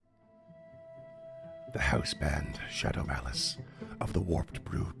The house band Shadow Malice of the Warped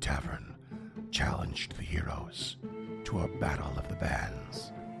Brew Tavern challenged the heroes to a battle of the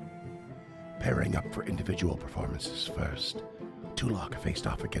bands. Pairing up for individual performances first, Tulok faced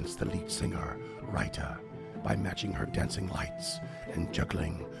off against the lead singer, Raita, by matching her dancing lights and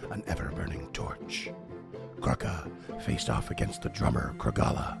juggling an ever-burning torch. Kruka faced off against the drummer,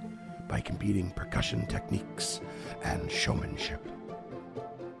 Kragala, by competing percussion techniques and showmanship.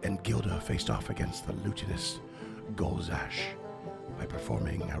 And Gilda faced off against the lutenist, Golzash, by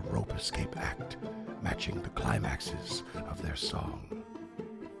performing a rope escape act matching the climaxes of their song.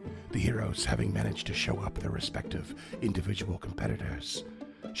 The heroes having managed to show up their respective individual competitors,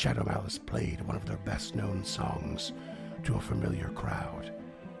 Shadow Malice played one of their best-known songs to a familiar crowd,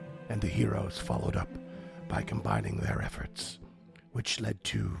 and the heroes followed up by combining their efforts, which led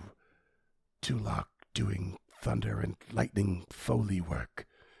to Tulok doing thunder and lightning Foley work,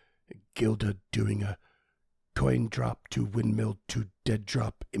 Gilda doing a coin drop to windmill to dead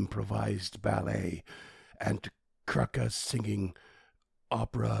drop improvised ballet, and Kruka singing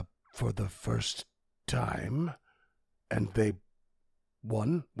opera for the first time, and they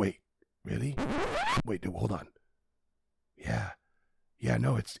won? Wait, really? Wait, no, hold on. Yeah,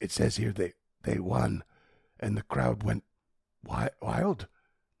 no, it says here they won, and the crowd went wild,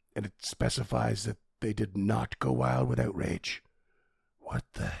 and it specifies that they did not go wild with outrage. What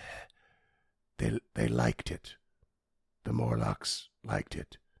the heck? They liked it. The Morlocks liked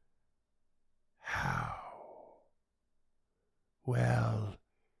it. How? Well,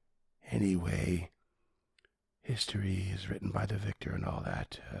 anyway, history is written by the victor and all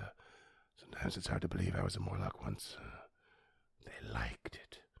that. Sometimes it's hard to believe I was a Morlock once. They liked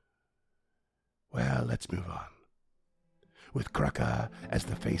it. Well, let's move on. With Kruka as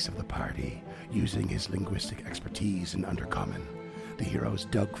the face of the party, using his linguistic expertise in Undercommon, the heroes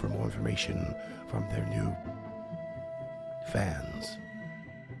dug for more information from their new fans.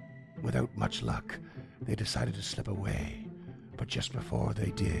 Without much luck, they decided to slip away, but just before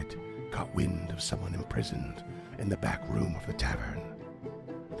they did, caught wind of someone imprisoned in the back room of the tavern.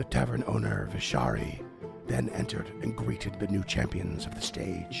 The tavern owner, Vishari, then entered and greeted the new champions of the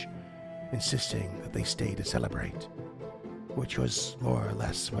stage, insisting that they stay to celebrate, which was more or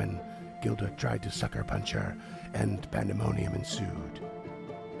less when Gilda tried to sucker punch her and pandemonium ensued.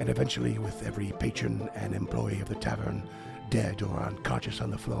 And eventually, with every patron and employee of the tavern dead or unconscious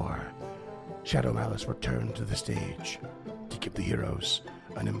on the floor, Shadow Malice returned to the stage to give the heroes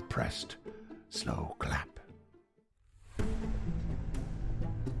an impressed, slow clap.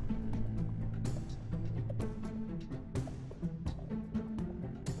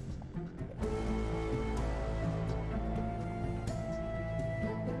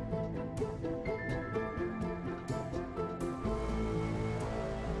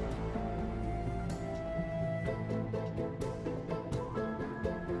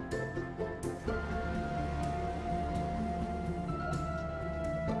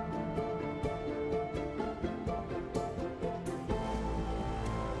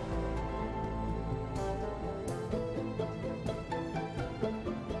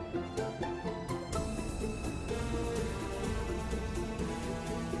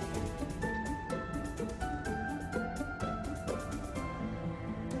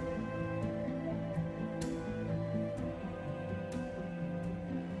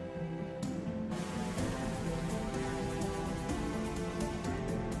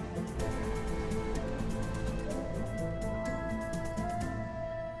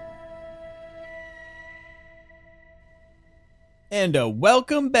 And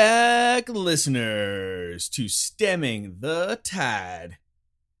welcome back, listeners, to Stemming the Tide.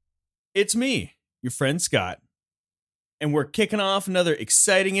 It's me, your friend Scott, and we're kicking off another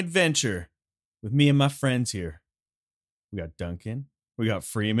exciting adventure with me and my friends here. We got Duncan, we got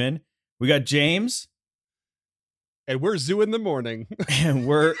Freeman, we got James, and we're Zoo in the Morning, and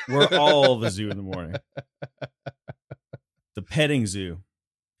we're all the Zoo in the Morning, the petting zoo.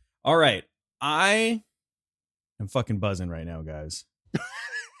 All right, I'm fucking buzzing right now, guys.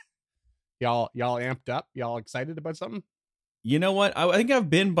 Y'all amped up? Y'all excited about something? You know what? I think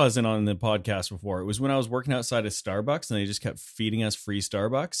I've been buzzing on the podcast before. It was when I was working outside of Starbucks and they just kept feeding us free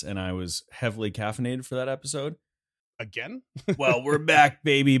Starbucks, and I was heavily caffeinated for that episode. Again? Well, we're back,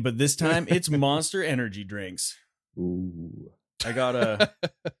 baby, but this time it's Monster energy drinks. Ooh. I got a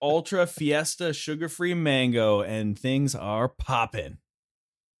Ultra Fiesta sugar-free mango, and things are popping.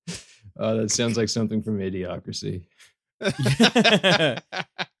 Oh, that sounds like something from Idiocracy.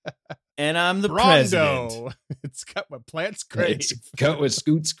 And I'm the Rondo. president. It's got what plants crave. It's got what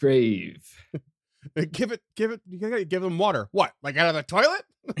Scoots crave. Give it. You gotta give them water. What? Like out of the toilet?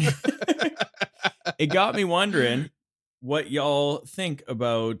 It got me wondering what y'all think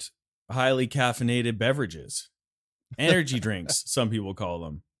about highly caffeinated beverages. Energy drinks, some people call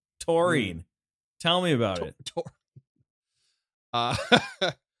them. Taurine. Tell me about it.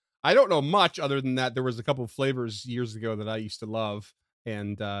 I don't know much other than that there was a couple of flavors years ago that I used to love,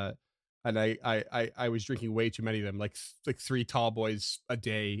 and I was drinking way too many of them, like 3 tall boys a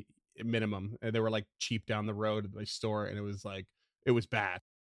day minimum, and they were like cheap down the road at my store, and it was bad.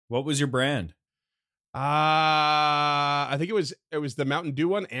 What was your brand? I think it was the Mountain Dew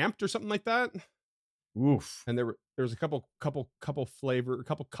one, Amped or something like that. Oof. And there was a couple color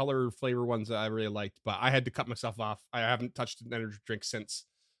flavor ones that I really liked, but I had to cut myself off. I haven't touched an energy drink since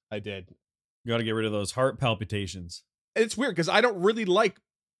I did. You got to get rid of those heart palpitations. It's weird because I don't really like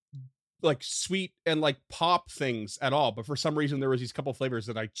sweet and like pop things at all, but for some reason there was these couple flavors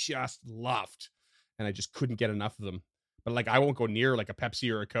that I just loved, and I just couldn't get enough of them. But like I won't go near like a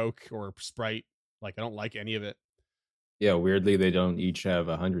Pepsi or a Coke or a Sprite. Like I don't like any of it. Yeah, weirdly, they don't each have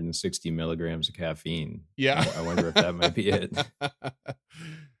 160 milligrams of caffeine. Yeah, I wonder if that might be it.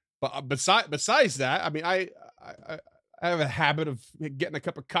 But besides that, I mean, I have a habit of getting a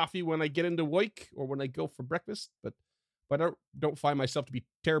cup of coffee when I get into work or when I go for breakfast, but I don't find myself to be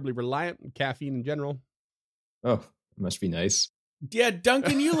terribly reliant on caffeine in general. Oh, it must be nice. Yeah,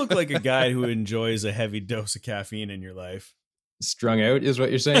 Duncan, you look like a guy who enjoys a heavy dose of caffeine in your life. Strung out is what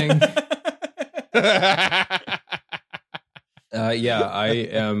you're saying? Yeah, I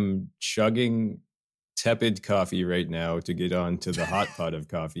am chugging tepid coffee right now to get on to the hot pot of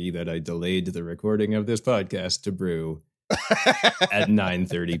coffee that I delayed the recording of this podcast to brew at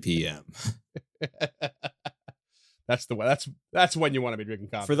 9:30 p.m. That's the way. That's when you want to be drinking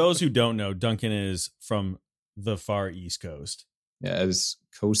coffee. For those who don't know, Duncan is from the far East Coast. Yeah, as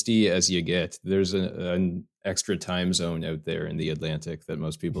coasty as you get. There's an extra time zone out there in the Atlantic that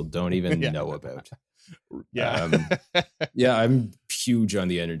most people don't even know about. Yeah. Yeah, I'm huge on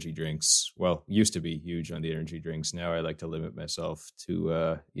the energy drinks. Well, used to be huge on the energy drinks. Now I like to limit myself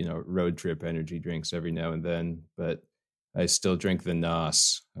to road trip energy drinks every now and then, but I still drink the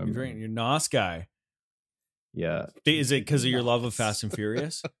NOS. You're NOS guy. Yeah. Is it because of your love of Fast and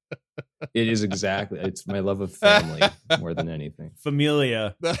Furious? It is exactly. It's my love of family more than anything.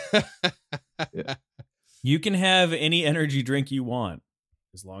 Familia. Yeah. You can have any energy drink you want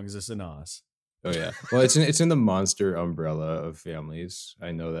as long as it's a NOS. Oh yeah. Well, it's in the Monster umbrella of families.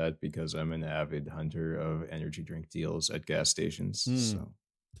 I know that because I'm an avid hunter of energy drink deals at gas stations. So.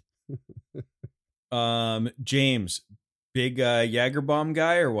 James, big Jagerbomb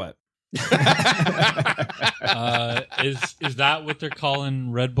guy or what? Is that what they're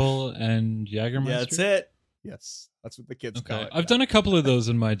calling Red Bull and Jägermeister? Yeah, that's it. Yes, that's what the kids call it. I've done a couple of those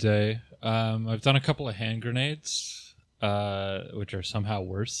in my day. I've done a couple of hand grenades, which are somehow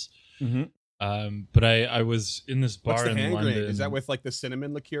worse. Mm-hmm. But I was in this bar What's the in hand London. grenade? Is that with like the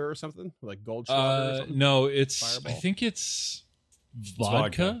cinnamon liqueur or something, like Goldschlager or something? No, it's Fireball. I think it's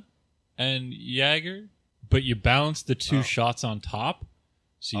vodka and Jaeger, but you balance the two shots on top.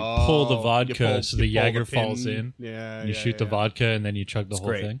 So you pull the vodka so the Jaeger falls in. Yeah, you shoot the vodka and then you chug the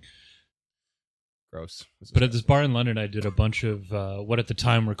whole thing. Gross. But at this bar in London, I did a bunch of what at the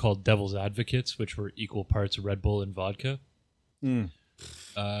time were called Devil's Advocates, which were equal parts Red Bull and vodka. Mm.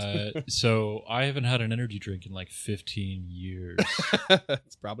 So I haven't had an energy drink in like 15 years.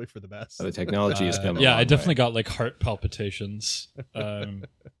 It's probably for the best. The technology has come. Yeah, I definitely got like heart palpitations. And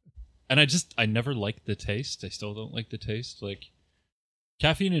I never liked the taste. I still don't like the taste. Like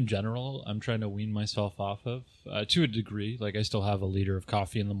caffeine in general, I'm trying to wean myself off of to a degree. Like I still have a liter of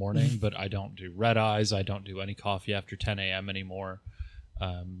coffee in the morning, but I don't do red eyes. I don't do any coffee after 10 a.m. anymore.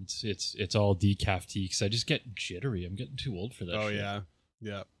 It's all decaf tea because I just get jittery. I'm getting too old for that. Oh shit. yeah.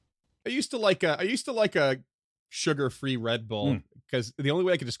 I used to like a sugar-free Red Bull because the only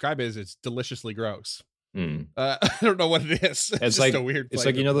way I could describe it is it's deliciously gross. I don't know what it is. It's just like a weird. It's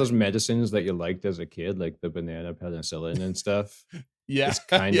like those medicines that you liked as a kid, like the banana penicillin and stuff. Yeah, it's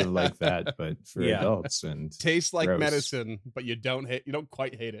kind of like that, but for adults and tastes like gross. medicine, but you don't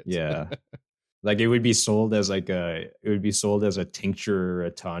quite hate it. Yeah. Like it would be sold as a tincture or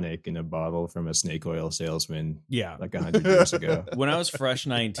a tonic in a bottle from a snake oil salesman. Yeah. Like 100 years ago. When I was fresh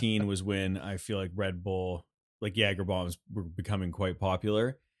 19 was when I feel like Red Bull, like Jager bombs were becoming quite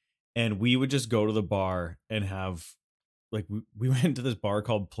popular. And we would just go to the bar and have like, we went to this bar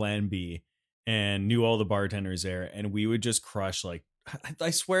called Plan B and knew all the bartenders there. And we would just crush like,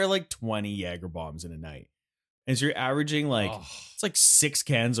 I swear like 20 Jager bombs in a night. And so you're averaging like it's like 6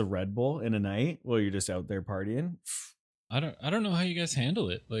 cans of Red Bull in a night while you're just out there partying. I don't know how you guys handle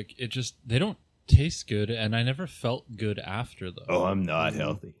it. Like it just they don't taste good, and I never felt good after though. Oh, I'm not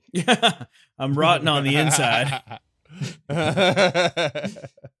healthy. Yeah, I'm rotten on the inside.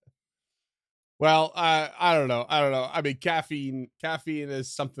 Well, I don't know. I mean, caffeine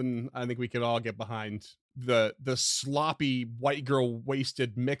is something I think we can all get behind. The sloppy white girl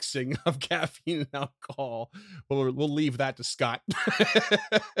wasted mixing of caffeine and alcohol. We'll leave that to Scott.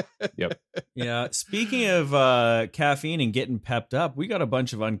 Yep. Yeah. Speaking of caffeine and getting pepped up, we got a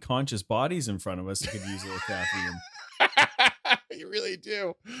bunch of unconscious bodies in front of us that could use a little caffeine. You really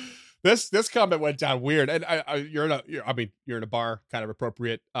do. This comment went down weird, and you're in a bar, kind of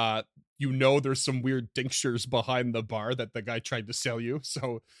appropriate. There's some weird tinctures behind the bar that the guy tried to sell you,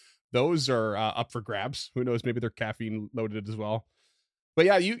 so those are up for grabs. Who knows? Maybe they're caffeine loaded as well. But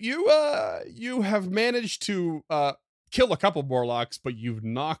yeah, you have managed to kill a couple Morlocks, but you've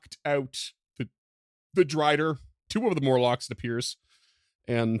knocked out the Drider, 2 of the Morlocks, it appears,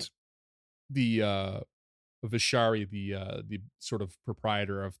 and the Vishari, the sort of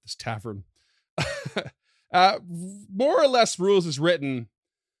proprietor of this tavern. More or less, rules is written.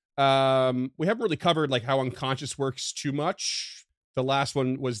 We haven't really covered like how unconscious works too much. The last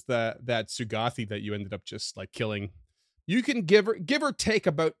one was that Sugathi that you ended up just like killing. You can give or take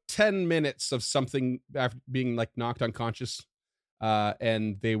about 10 minutes of something after being like knocked unconscious,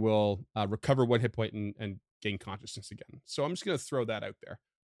 and they will recover 1 hit point and gain consciousness again. So I'm just gonna throw that out there.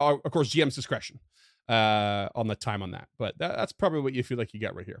 Of course, GM's discretion on the time on that, but that's probably what you feel like you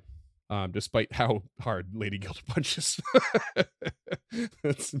got right here. Despite how hard Lady Gilda punches.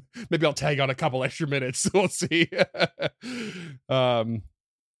 Maybe I'll tag on a couple extra minutes. We'll see. But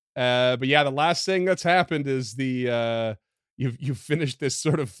yeah, the last thing that's happened is you've finished this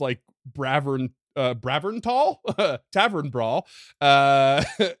sort of like tavern brawl,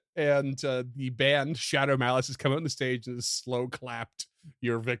 and the band Shadow Malice has come out on the stage and has slow clapped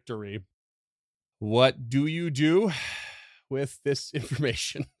your victory. What do you do with this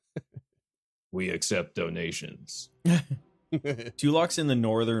information? We accept donations. Tulok's in the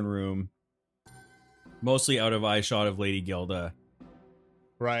northern room, mostly out of eye shot of Lady Gilda.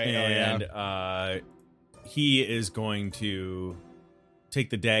 Right. And he is going to take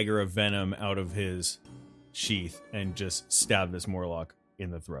the dagger of venom out of his sheath and just stab this Morlock in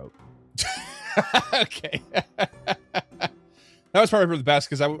the throat. Okay. That was probably for the best,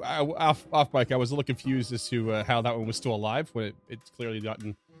 because I off mic I was a little confused as to how that one was still alive when it's clearly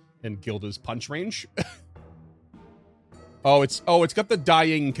gotten in Gilda's punch range. It's got the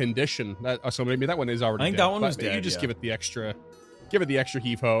dying condition. So maybe that one is already. I think dead, that one was dead. You just yeah. give it the extra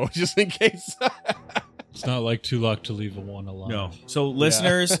heave ho just in case. It's not like Tulok to leave a one alive. No. So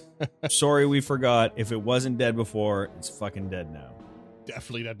listeners, sorry we forgot. If it wasn't dead before, it's fucking dead now.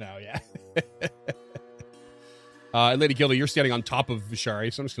 Definitely dead now. Yeah. Lady Gilda, you're standing on top of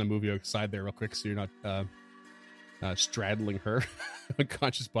Vishari, so I'm just going to move you aside there real quick so you're not straddling her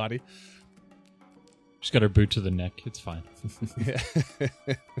unconscious body. She's got her boot to the neck. It's fine.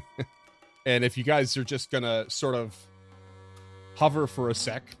 And if you guys are just going to sort of hover for a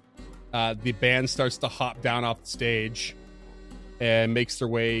sec, the band starts to hop down off the stage and makes their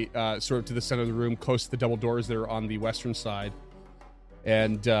way sort of to the center of the room, close to the double doors that are on the western side.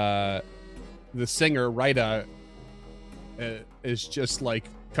 And the singer, Rita, is just like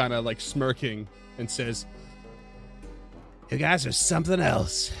kind of like smirking and says, "You guys are something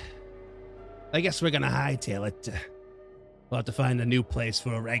else. I guess we're gonna hightail it. We'll have to find a new place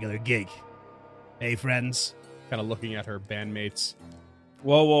for a regular gig. Hey, friends?" Kind of looking at her bandmates.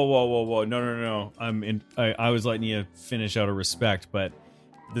 Whoa. No. I was letting you finish out of respect, but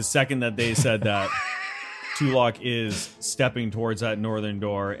the second that they said that, Tulok is stepping towards that northern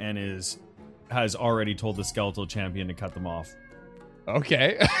door and has already told the skeletal champion to cut them off.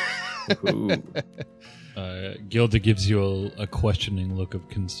 Okay. Gilda gives you a questioning look of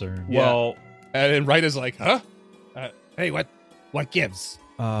concern. Yeah. Well, and then Rita's like, "Huh? Hey, what gives?"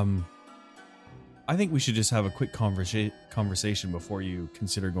 I think we should just have a quick conversation before you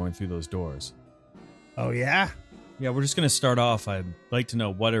consider going through those doors. Oh, yeah? Yeah, we're just going to start off. I'd like to know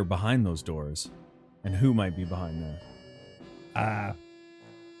what are behind those doors and who might be behind there.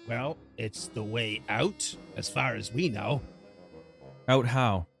 Well, it's the way out, as far as we know. Out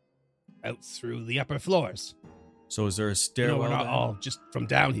how? Out through the upper floors. So is there a You know, stairwell? we're not down? all just from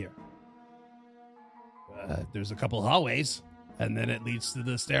down here. There's a couple hallways, and then it leads to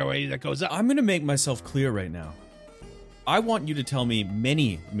the stairway that goes up. I'm going to make myself clear right now. I want you to tell me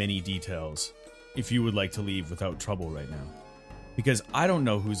many, many details if you would like to leave without trouble right now. Because I don't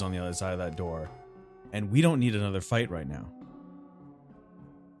know who's on the other side of that door, and we don't need another fight right now.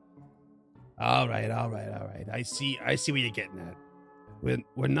 All right. I see what you're getting at.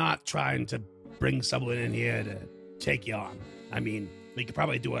 We're not trying to bring someone in here to take you on. I mean, we could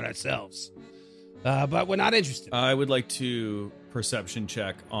probably do it ourselves. But we're not interested. I would like to perception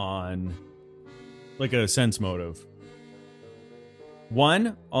check on like a sense motive.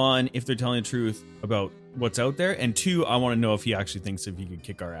 1, on if they're telling the truth about what's out there, and 2, I want to know if he actually thinks if he could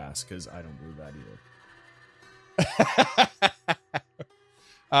kick our ass, because I don't believe that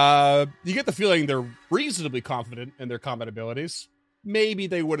either. You get the feeling they're reasonably confident in their combat abilities. Maybe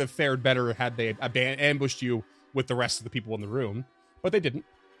they would have fared better had they ambushed you with the rest of the people in the room, but they didn't.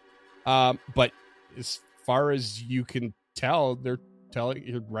 But as far as you can tell,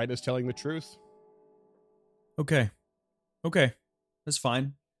 Ryda's telling the truth. Okay, that's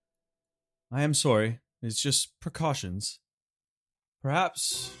fine. I am sorry. It's just precautions.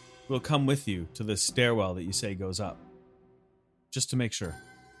 Perhaps we'll come with you to the stairwell that you say goes up, just to make sure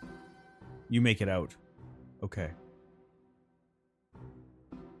you make it out. Okay.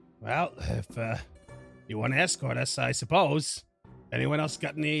 Well, if you want to escort us, I suppose. Anyone else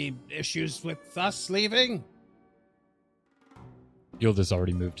got any issues with us leaving? Gilda's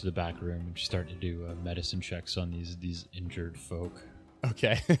already moved to the back room and she's starting to do medicine checks on these injured folk.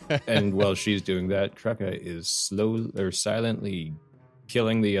 Okay. And while she's doing that, Kraka is silently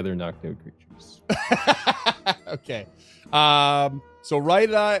killing the other knocked out creatures. Okay. So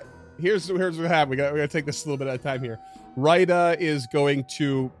Ryda, here's what happened. We gotta take this a little bit at a time here. Ryda is going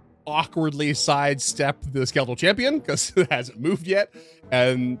to awkwardly sidestep the skeletal champion because it hasn't moved yet,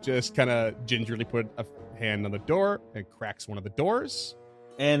 and just kind of gingerly put a hand on the door and cracks one of the doors.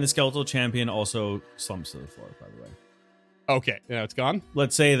 And the skeletal champion also slumps to the floor, by the way. Okay, now it's gone.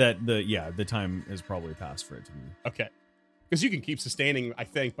 Let's say that the time has probably passed for it to be. Okay, because you can keep sustaining, I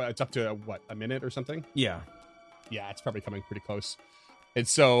think, but it's up to a minute or something. Yeah. It's probably coming pretty close. And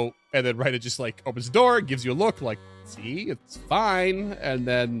then Ryda just like opens the door, gives you a look, like, see, it's fine, and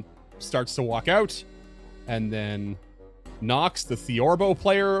then starts to walk out. And then Nox, the Theorbo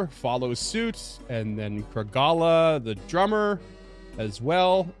player, follows suit, and then Kragala, the drummer, as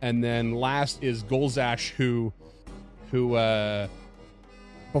well. And then last is Golzash, who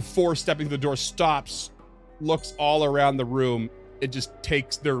before stepping through the door stops, looks all around the room, and just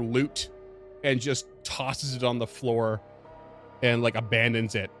takes their loot and just tosses it on the floor and like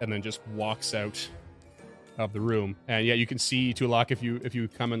abandons it, and then just walks out of the room. And yeah, you can see Tulak if you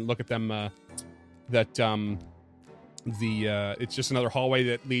come and look at them that it's just another hallway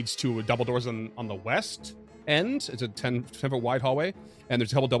that leads to double doors on the west end. It's a 10-foot wide hallway, and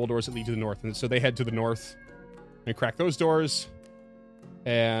there's a couple double doors that lead to the north. And so they head to the north and crack those doors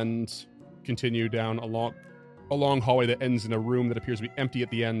and continue down a long hallway that ends in a room that appears to be empty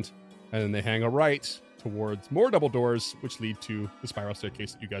at the end. And then they hang a right towards more double doors, which lead to the spiral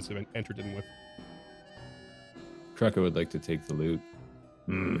staircase that you guys have entered in with. Kraka would like to take the loot.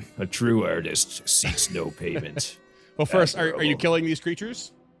 A true artist seeks no payment. Well, first, are you killing these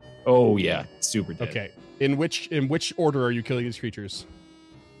creatures? Oh yeah, super dead. Okay. In which order are you killing these creatures?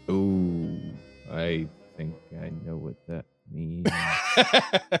 Oh, I think I know what that means.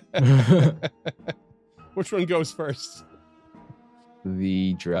 Which one goes first?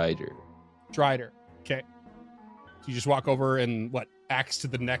 The Drider. Drider. Okay. So you just walk over and axe to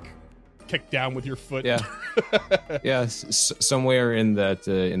the neck, kick down with your foot. Yeah. Yeah. Somewhere in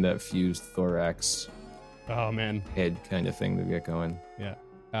that fused thorax. Oh man. Head kind of thing to get going. Yeah.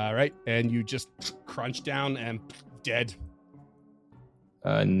 All right. And you just crunch down and dead.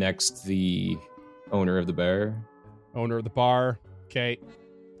 Next, the owner of the bar. Owner of the bar. Okay.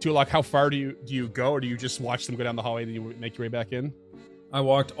 Tulak, how far do you go, or do you just watch them go down the hallway and you make your way back in? I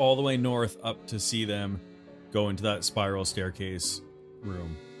walked all the way north up to see them go into that spiral staircase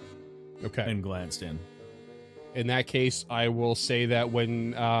room. Okay. And glanced in. In that case, I will say that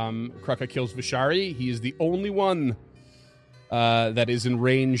when Kraka kills Vishari, he is the only one that is in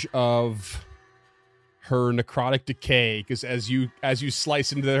range of her necrotic decay. Because as you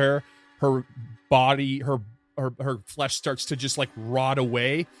slice into her body, her flesh starts to just like rot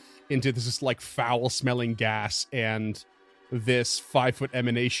away into this like foul smelling gas, and this 5-foot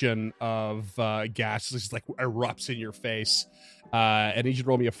emanation of gas just like erupts in your face. And you should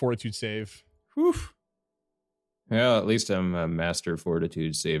roll me a fortitude save. Whew. Well, at least I'm a master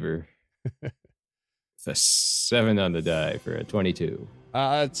fortitude saver. It's a 7 on the die for a 22.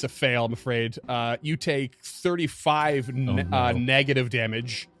 It's a fail, I'm afraid. You take 35 negative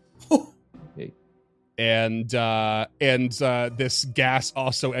damage. Okay. And this gas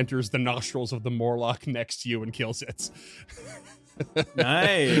also enters the nostrils of the Morlock next to you and kills it.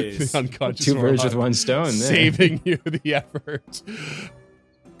 Nice. The unconscious 2 birds Morlock, with 1 stone. There. saving you the effort.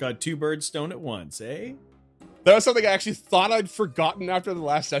 Got 2 birds stoned at once, eh? That was something I actually thought I'd forgotten after the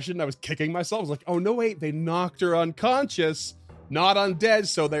last session. I was kicking myself. I was like, oh no, wait, they knocked her unconscious, not undead.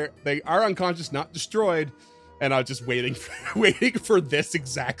 So they are unconscious, not destroyed. And I was just waiting for this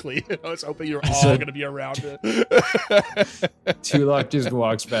exactly. I was hoping you're all going to be around it. Tulok just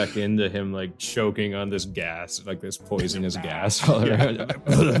walks back into him, like choking on this gas, like this poisonous gas all around.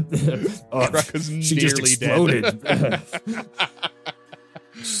 She just exploded.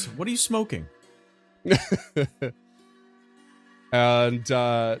 What are you smoking? And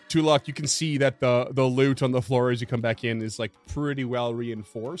Tulok, you can see that the loot on the floor as you come back in is like pretty well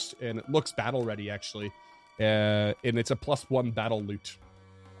reinforced, and it looks battle ready actually. And it's a +1 battle loot.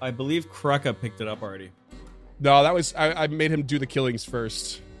 I believe Krucka picked it up already. No, that was I made him do the killings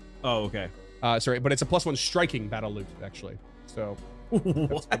first. Oh, okay. Sorry, but it's a +1 striking battle loot actually. So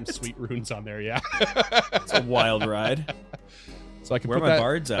What? some sweet runes on there, yeah. It's a wild ride. So I can Where put are my that,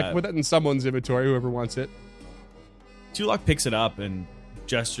 bards I at? can put that in someone's inventory, whoever wants it. Tulok picks it up and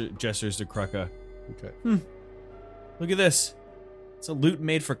gestures to Krucka. Okay. Look at this. It's a loot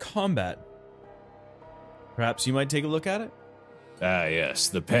made for combat. Perhaps you might take a look at it? Ah, yes,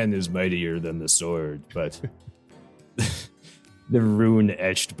 the pen is mightier than the sword, but the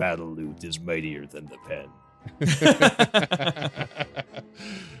rune-etched battle loot is mightier than the pen.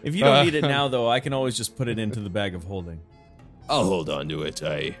 If you don't need it now, though, I can always just put it into the bag of holding. I'll hold on to it.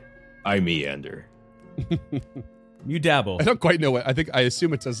 I meander. You dabble. I don't quite know what. I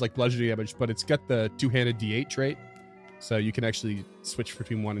assume it says like bludgeoning damage, but it's got the two-handed D8 trait, so you can actually switch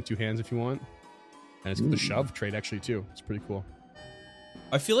between 1 and 2 hands if you want. And it's got the shove trait actually too. It's pretty cool.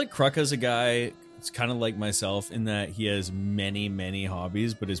 I feel like Krucka's a guy. It's kind of like myself in that he has many, many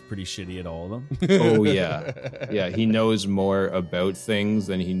hobbies, but is pretty shitty at all of them. Oh yeah, he knows more about things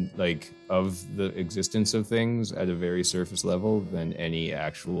than he of the existence of things at a very surface level than any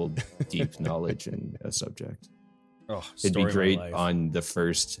actual deep knowledge in a subject. Oh, It'd be story of my great life. on the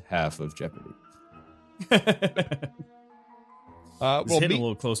first half of Jeopardy. It's hitting a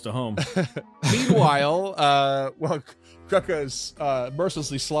little close to home. Meanwhile, Krucka's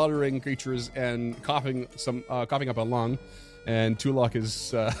mercilessly slaughtering creatures and coughing up a lung, and Tulok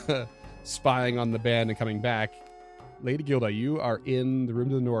is spying on the band and coming back. Lady Gilda, you are in the room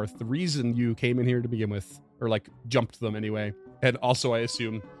to the north. The reason you came in here to begin with, or jumped them anyway, and also I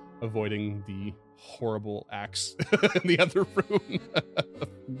assume avoiding the horrible axe in the other room.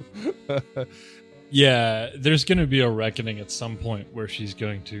 Yeah, there's going to be a reckoning at some point where she's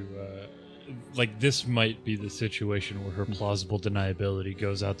going to, this might be the situation where her plausible deniability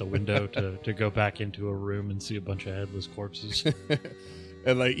goes out the window to go back into a room and see a bunch of headless corpses.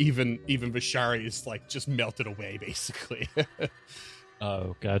 And even Vishari is just melted away basically.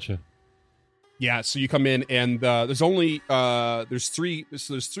 Oh, gotcha. Yeah, so you come in and there's only there's three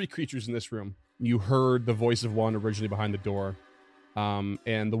creatures in this room. You heard the voice of one originally behind the door.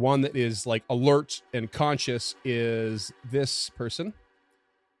 And the one that is alert and conscious is this person.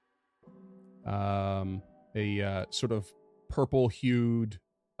 A sort of purple hued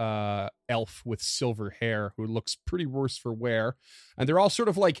elf with silver hair who looks pretty worse for wear. And they're all sort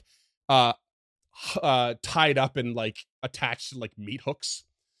of tied up and attached to meat hooks.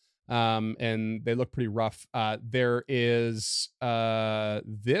 And they look pretty rough. There is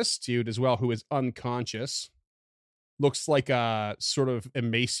this dude as well who is unconscious. Looks like a sort of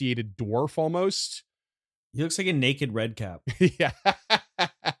emaciated dwarf almost. He looks like a naked red cap. Yeah.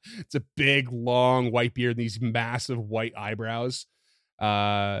 It's a big, long white beard and these massive white eyebrows.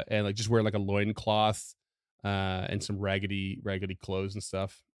 And just wearing a loincloth and some raggedy clothes and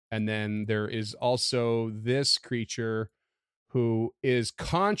stuff. And then there is also this creature who is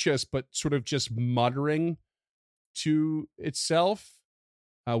conscious but sort of just muttering to itself.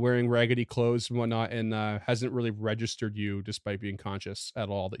 Wearing raggedy clothes and whatnot, and hasn't really registered you despite being conscious at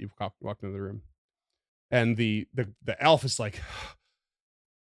all that you've walked into the room. And the elf is like,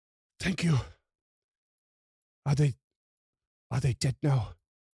 "Thank you. Are they dead now?"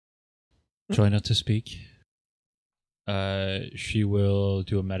 Try not to speak. She will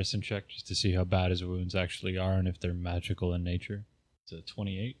do a medicine check just to see how bad his wounds actually are and if they're magical in nature. It's a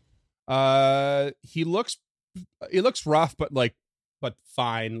 28. He looks rough, but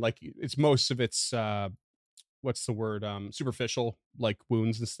fine. It's most of its what's the word? Superficial,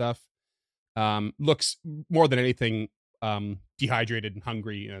 wounds and stuff. Looks more than anything dehydrated and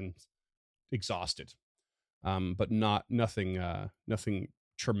hungry and exhausted. But nothing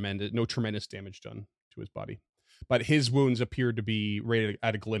tremendous. No tremendous damage done to his body. But his wounds appear to be right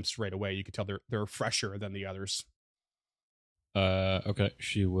at a glimpse right away. You can tell they're fresher than the others. Okay.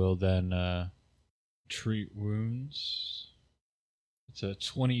 She will then treat wounds. It's a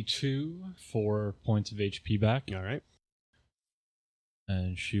 22, 4 points of HP back. All right.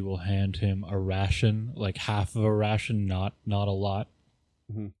 And she will hand him a ration, like half of a ration, not a lot.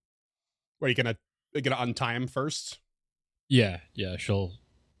 Are you gonna untie him first? Yeah, she'll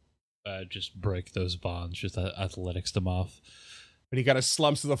just break those bonds, just athletics them off. And he kind of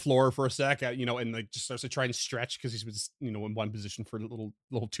slumps to the floor for a sec, and like just starts to try and stretch because he's been, in one position for a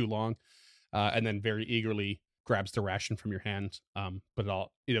little too long, and then very eagerly grabs the ration from your hand.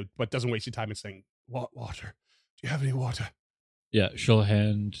 But doesn't waste your time in saying, "Water? Do you have any water?" Yeah, she'll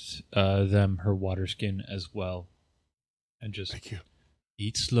hand them her water skin as well, and just Thank you.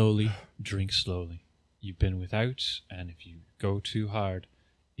 eat slowly, drink slowly. You've been without, and if you go too hard,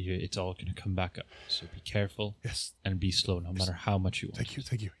 it's all going to come back up. So be careful. Yes. And be slow, no matter how much you want.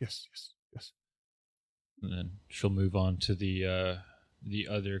 Thank you. Yes. And then she'll move on to the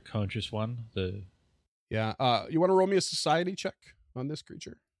other conscious one. You want to roll me a society check on this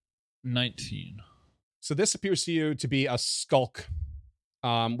creature? 19. So this appears to you to be a skulk,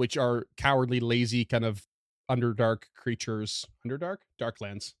 which are cowardly, lazy kind of Underdark creatures.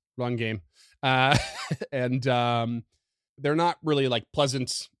 Darklands. Wrong game. And they're not really like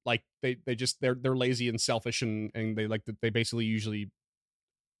pleasant. Like they're lazy and selfish, and they basically usually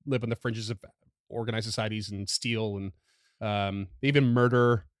live on the fringes of organized societies and steal, and even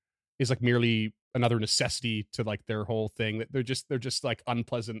murder is like merely another necessity to like their whole thing. They're just like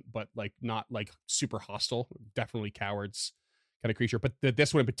unpleasant, but like not like super hostile. Definitely cowards kind of creature. But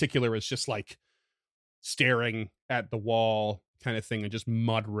this one in particular is just like staring at the wall kind of thing and just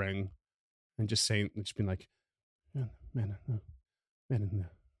muttering and just being like, men in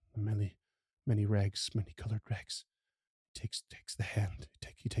the many rags, many colored rags. Takes the hand.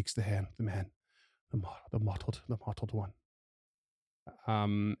 He takes the hand. The man, the mottled one.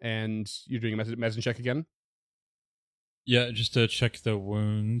 And you're doing a medicine check again? Yeah, just to check the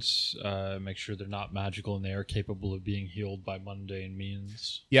wounds, make sure they're not magical and they are capable of being healed by mundane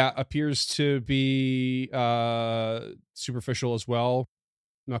means. Yeah, appears to be superficial as well.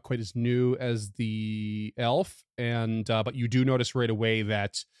 Not quite as new as the elf, and but you do notice right away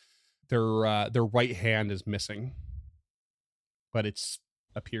that their right hand is missing, but it's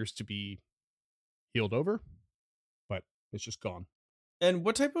appears to be healed over, but it's just gone. And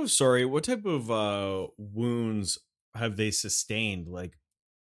what type of wounds have they sustained? Like,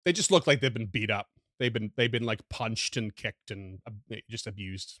 they just look like they've been beat up. They've been like punched and kicked and just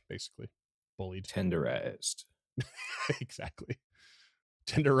abused, basically, bullied, tenderized. Exactly.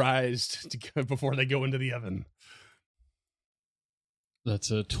 Tenderized before they go into the oven.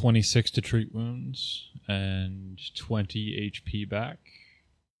 That's a 26 to treat wounds and 20 HP back.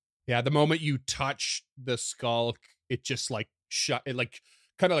 Yeah, the moment you touch the skull, it just like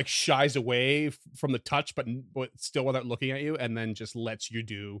kind of like shies away from the touch, but still without looking at you, and then just lets you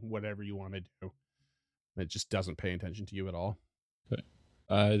do whatever you want to do. It just doesn't pay attention to you at all. Okay.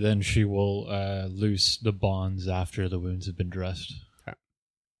 Then she will loose the bonds after the wounds have been dressed. Okay.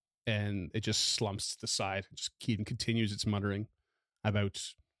 And it just slumps to the side. It just continues its muttering about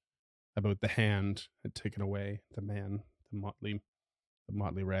the hand had taken away the man, the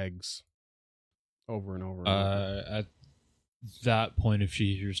motley rags, over and over. At that point, if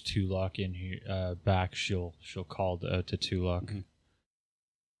she hears Tulok in here back, she'll call to Tulok.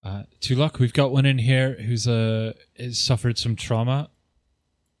 Mm-hmm. Tulok, we've got one in here who's has suffered some trauma,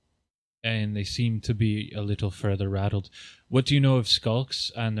 and they seem to be a little further rattled. What do you know of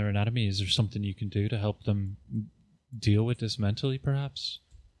skulks and their anatomy? Is there something you can do to help them deal with this mentally, perhaps?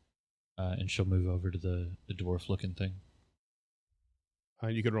 And she'll move over to the dwarf-looking thing.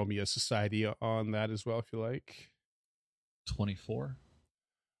 You can roll me a society on that as well, if you like. 24.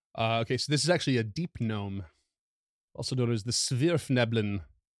 Okay, so this is actually a deep gnome, also known as the Svirfneblin.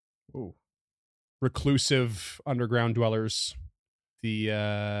 Ooh. Reclusive underground dwellers.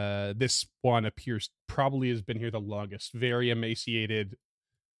 This one appears probably has been here the longest. Very emaciated,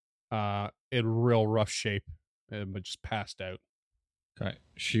 in real rough shape, but just passed out. Okay,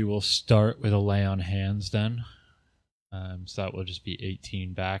 she will start with a lay on hands then. So that will just be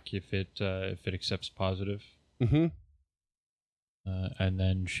 18 back if it accepts positive. Mm-hmm. And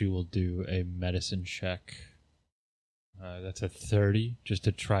then she will do a medicine check. That's a 30, just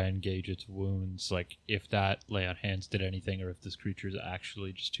to try and gauge its wounds, like if that lay on hands did anything, or if this creature is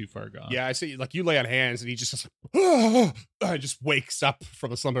actually just too far gone. Yeah, I see. Like you lay on hands, and he just just wakes up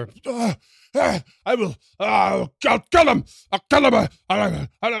from a slumber. I will. I'll kill him. I'll kill him.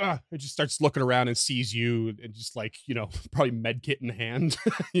 He just starts looking around and sees you, and just like probably med kit in hand,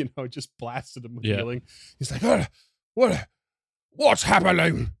 just blasted him with healing. He's like, what's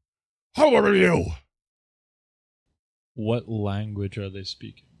happening? How are you? What language are they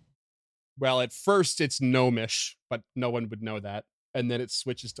speaking? Well, at first it's Gnomish, but no one would know that. And then it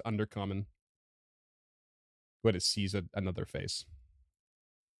switches to Undercommon when it sees another face.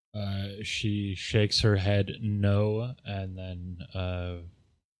 She shakes her head no, and then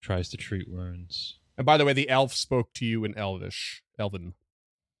tries to treat wounds. And by the way, the elf spoke to you in Elven.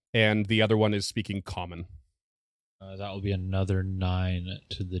 And the other one is speaking Common. That will be another 9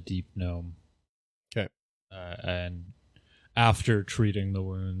 to the deep gnome. Okay. And after treating the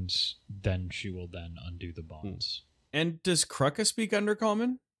wounds, then she will then undo the bonds. And does Krucka speak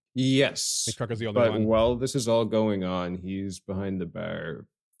Undercommon? Yes. I think Krucka's the only But one. while this is all going on, he's behind the bar.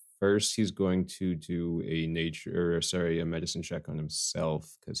 First, he's going to do a medicine check on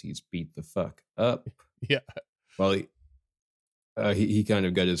himself because he's beat the fuck up. Yeah. Well, he kind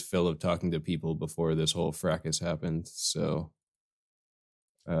of got his fill of talking to people before this whole fracas happened. So,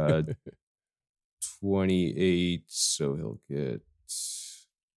 28, so he'll get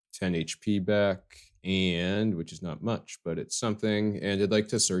 10 HP back, and which is not much, but it's something. And I'd like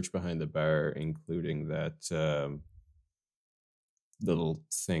to search behind the bar, including that little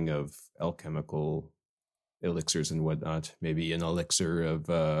thing of alchemical elixirs and whatnot. Maybe an elixir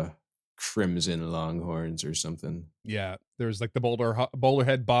of crimson longhorns or something. Yeah, there's like the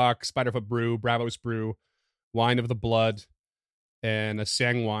Boulderhead Bock, Spiderfoot Brew, Bravos Brew, Wine of the Blood, and a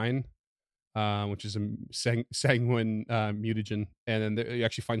Sang Wine, which is a sanguine mutagen. And then you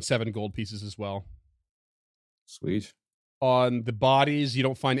actually find 7 gold pieces as well. Sweet. On the bodies, you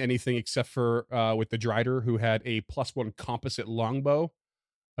don't find anything except for with the Drider, who had a +1 composite longbow,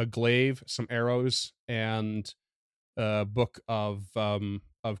 a glaive, some arrows, and a book of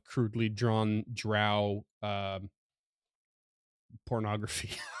crudely drawn drow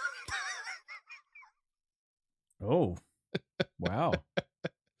pornography. Oh, wow.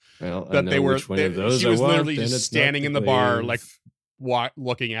 Well, I That know they were. which one of those She I was want, literally and just it's not standing the in the bar, glaive. like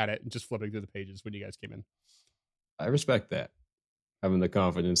looking at it and just flipping through the pages when you guys came in. I respect that. Having the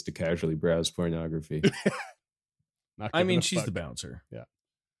confidence to casually browse pornography. Not I giving mean, a she's fuck. the bouncer.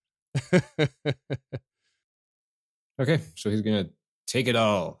 Okay, so he's gonna take it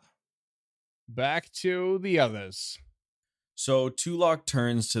all. Back to the others. So Tulok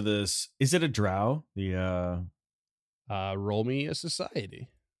turns to this. Is it a drow? The Roll me a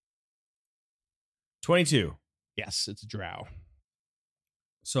society. 22. Yes, it's drow.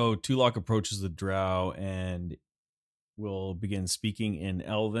 So Tulok approaches the drow and will begin speaking in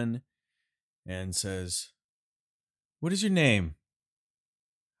Elven and says, "What is your name?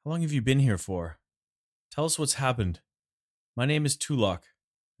 How long have you been here for? Tell us what's happened. My name is Tulok,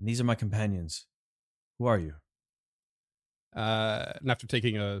 and these are my companions. Who are you?" And after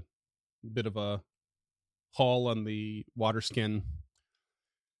taking a bit of a haul on the water skin,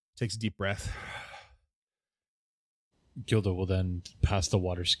 takes a deep breath. Gilda will then pass the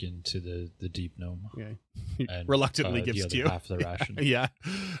water skin to the deep gnome. Okay. And, Reluctantly the gives other to you half of the ration. Yeah.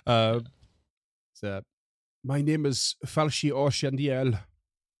 So, my name is Falshi Orshendiel.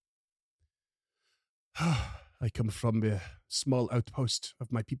 I come from a small outpost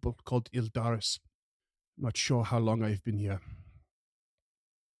of my people called Ildaris. Not sure how long I've been here.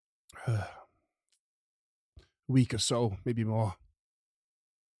 A week or so, maybe more.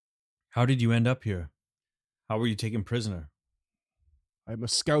 How did you end up here? How were you taken prisoner? I'm a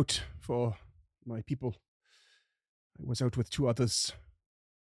scout for my people. I was out with 2 others,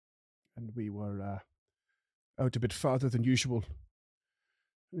 and we were out a bit farther than usual.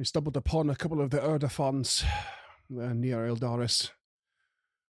 We stumbled upon a couple of the Erdafons near Eldaris.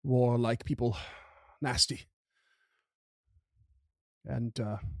 Warlike people. Nasty. And,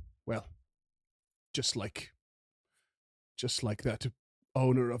 well, just like that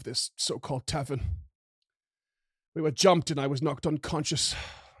owner of this so-called tavern. We were jumped and I was knocked unconscious.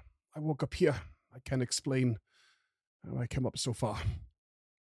 I woke up here. I can't explain how I came up so far.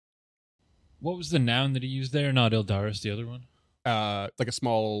 What was the noun that he used there? Not Ildaris, the other one? Like a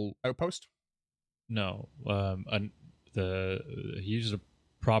small outpost? No. He used a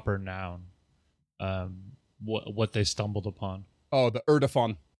proper noun. What they stumbled upon. Oh, the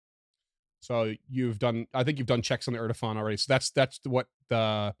Erdafon. So I think you've done checks on the Erdafon already. So that's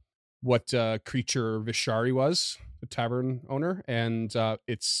what creature Vishari was, the tavern owner, and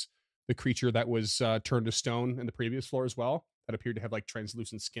it's the creature that was turned to stone in the previous floor as well, that appeared to have like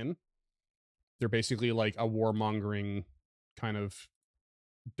translucent skin. They're basically like a warmongering kind of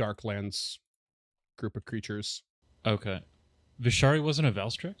Darklands group of creatures. Okay. Vishari wasn't a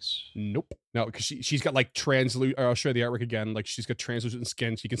Velstrix? Nope. No, because she's got like I'll show you the artwork again. Like she's got translucent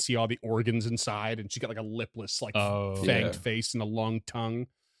skin, so you can see all the organs inside, and she's got like a lipless, like fanged face and a long tongue.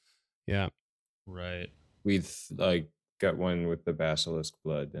 Yeah. Right. With like got one with the basilisk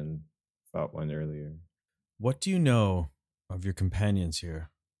blood and fought one earlier. What do you know of your companions here?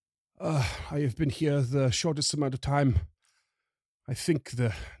 I have been here the shortest amount of time. I think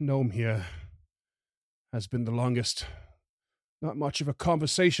the gnome here has been the longest. Not much of a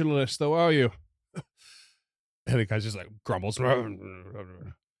conversationalist, though, are you? And the guy just like grumbles. The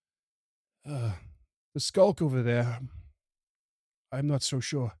skulk over there, I'm not so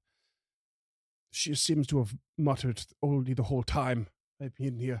sure. She seems to have muttered only the whole time I've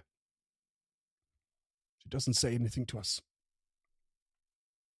been here. She doesn't say anything to us.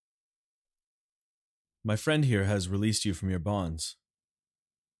 My friend here has released you from your bonds.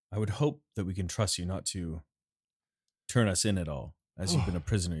 I would hope that we can trust you not to turn us in at all, as you've been a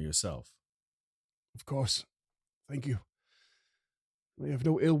prisoner yourself. Of course. Thank you. I have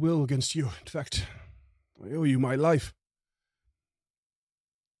no ill will against you. In fact, I owe you my life.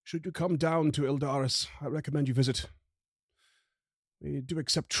 Should you come down to Eldaris, I recommend you visit. They do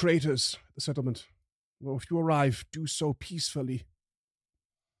accept traitors at the settlement. Well, if you arrive, do so peacefully.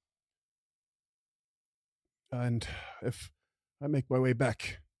 And if I make my way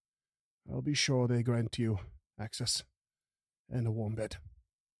back, I'll be sure they grant you access and a warm bed.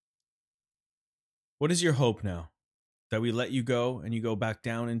 What is your hope now? That we let you go and you go back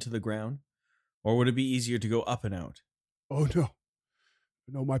down into the ground? Or would it be easier to go up and out? Oh, no.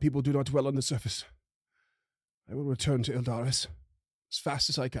 No, my people do not dwell on the surface. I will return to Eldaris as fast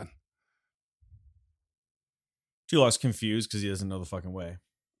as I can. Tulok's confused because he doesn't know the fucking way.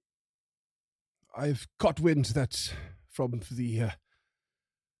 I've caught wind that from the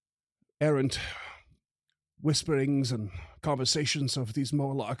errant whisperings and conversations of these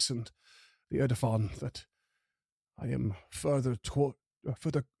Morlocks and the Erdefon that I am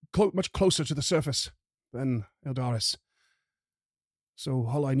much closer to the surface than Eldaris. So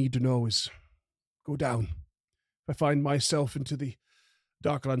all I need to know is go down. If I find myself into the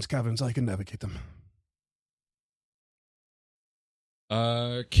Darklands caverns, I can navigate them.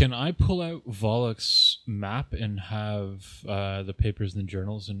 Can I pull out Volok's map and have the papers and the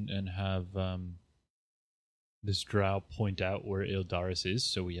journals and have this drow point out where Eldaris is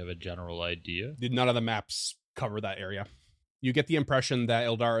so we have a general idea? None of the maps cover that area. You get the impression that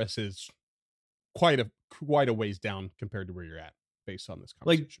Eldaris is quite a ways down compared to where you're at, based on this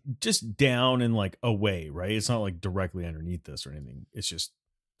conversation. Like, just down and, like, away, right? It's not, like, directly underneath this or anything. It's just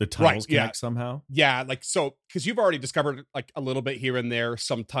the tunnels connect somehow. Yeah, like, so, because you've already discovered, like, a little bit here and there,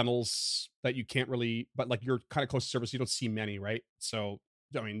 some tunnels that you can't really, but, like, you're kind of close to surface, you don't see many, right? So,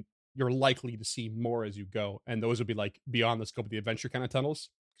 I mean, you're likely to see more as you go, and those would be, like, beyond the scope of the adventure kind of tunnels,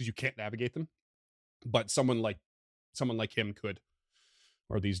 because you can't navigate them. But someone like him could,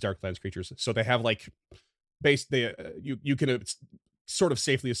 or these Darklands creatures. So they have, like, you can sort of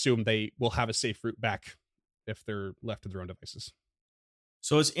safely assume they will have a safe route back if they're left to their own devices.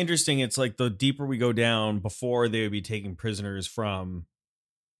 So it's interesting. It's like the deeper we go down, before they would be taking prisoners from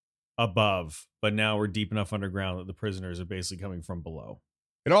above, but now we're deep enough underground that the prisoners are basically coming from below.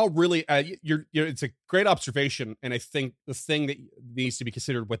 It all really, it's a great observation, and I think the thing that needs to be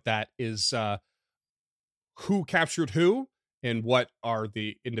considered with that is who captured who, and what are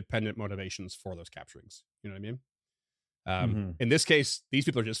the independent motivations for those capturings. You know what I mean? In this case, these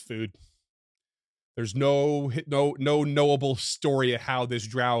people are just food. There's no knowable story of how this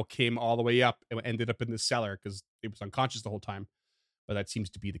drow came all the way up and ended up in the cellar because it was unconscious the whole time. But that seems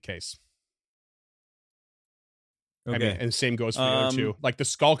to be the case. Okay. I mean, and the same goes for the other two. Like, the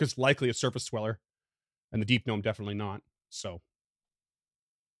Skulk is likely a surface dweller, and the Deep Gnome definitely not. So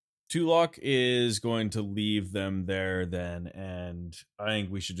Tulok is going to leave them there then, and I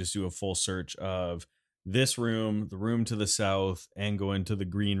think we should just do a full search of this room, the room to the south, and go into the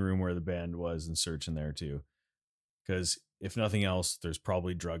green room where the band was and search in there too. Because if nothing else, there's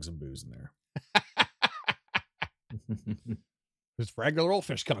probably drugs and booze in there. It's a regular old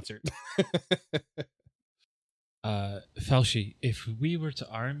fish concert. Felshi, if we were to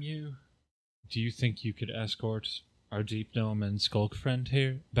arm you, do you think you could escort our Deep Gnome and Skulk friend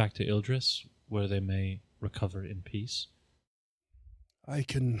here back to Ildris, where they may recover in peace? I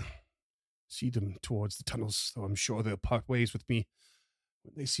can see them towards the tunnels, though I'm sure they'll part ways with me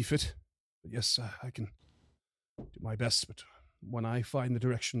when they see fit. But yes, I can do my best, but when I find the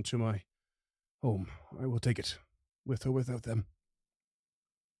direction to my home, I will take it, with or without them.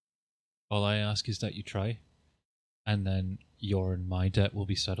 All I ask is that you try, and then your and my debt will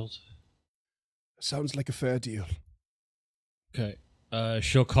be settled. Sounds like a fair deal. Okay.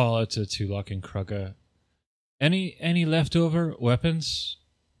 She'll call out to Tulok and Krugga. Any leftover weapons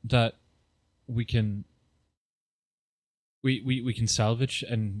that we can salvage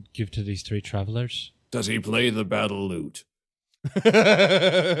and give to these three travelers? Does he play the battle lute? Do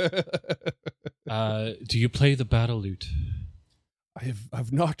you play the battle lute?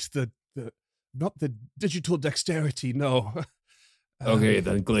 I've not the digital dexterity, no. Okay,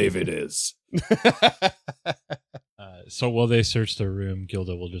 then glaive it is. So while they search their room,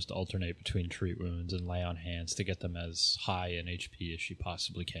 Gilda will just alternate between treat wounds and lay on hands to get them as high in HP as she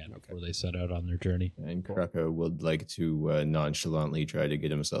possibly can before they set out on their journey. And Kraka would like to nonchalantly try to get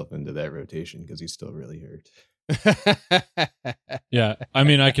himself into that rotation because he's still really hurt. Yeah, I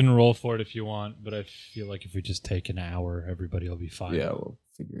mean, I can roll for it if you want, but I feel like if we just take an hour, everybody will be fine. Yeah, we'll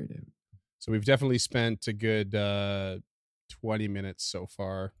figure it out. So we've definitely spent a good 20 minutes so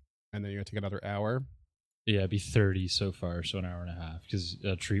far, and then you're going to take another hour. Yeah, it'd be 30 so far, so an hour and a half, because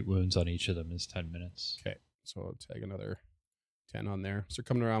treat wounds on each of them is 10 minutes. Okay, so I'll take another 10 on there. So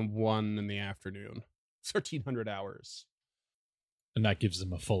coming around 1 in the afternoon. 1,300 hours. And that gives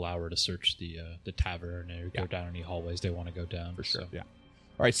them a full hour to search the tavern or go down any hallways they want to go down. For sure, so. yeah.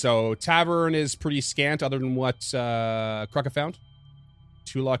 All right, so tavern is pretty scant other than what Kraka found.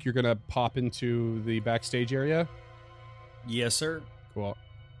 Tulok, you're going to pop into the backstage area. Yes, sir. Cool.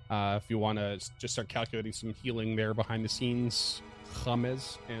 If you want to just start calculating some healing there behind the scenes,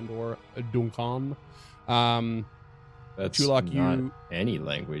 James and or Duncan. That's Tulok, not any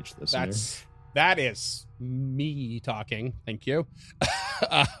language, listener. That is me talking. Thank you.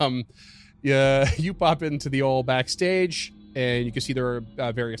 Yeah, you pop into the old backstage, and you can see there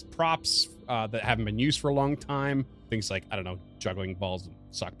are various props that haven't been used for a long time. Things like, I don't know, juggling balls and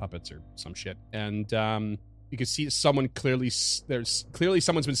sock puppets or some shit. And you can see someone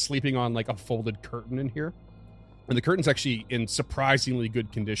someone's been sleeping on like a folded curtain in here. And the curtain's actually in surprisingly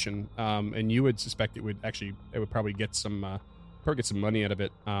good condition. And you would suspect it would probably get some money out of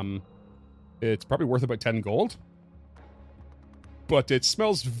it. It's probably worth about 10 gold. But it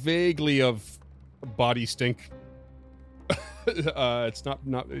smells vaguely of body stink. It's not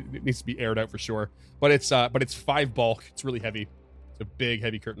it needs to be aired out for sure. But it's 5 bulk. It's really heavy. It's a big,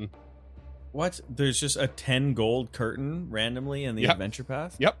 heavy curtain. What? There's just a 10 gold curtain randomly in the adventure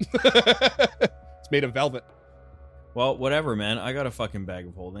path? Yep. It's made of velvet. Well, whatever, man. I got a fucking bag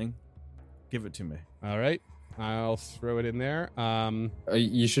of holding. Give it to me. All right. I'll throw it in there.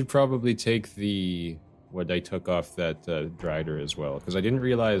 You should probably take what I took off that Drider as well, because I didn't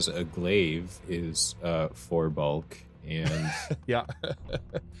realize a glaive is 4 bulk. And yeah.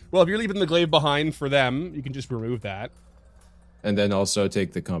 Well, if you're leaving the glaive behind for them, you can just remove that. And then also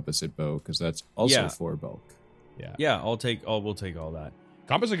take the composite bow, because that's also 4 bulk. Yeah. We'll take all that.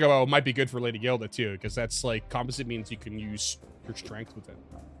 Composite bow might be good for Lady Gilda too, because that's like composite means you can use your strength with it.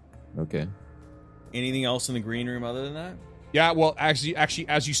 Okay. Anything else in the green room other than that? Yeah, well, actually,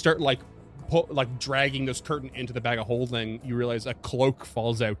 as you start dragging this curtain into the bag of holding, you realize a cloak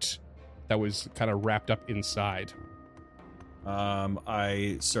falls out that was kind of wrapped up inside.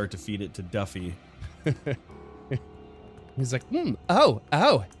 I start to feed it to Duffy. He's like, oh,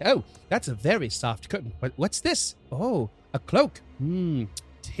 that's a very soft curtain. What's this? Oh, a cloak.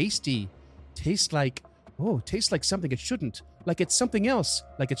 Tasty. Tastes like something it shouldn't. Like it's something else.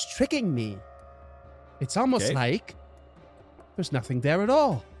 Like it's tricking me. It's almost like there's nothing there at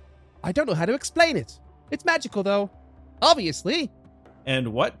all. I don't know how to explain it. It's magical, though. Obviously.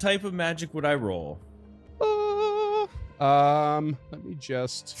 And what type of magic would I roll? Let me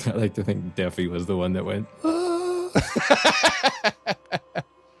just... I like to think Duffy was the one that went...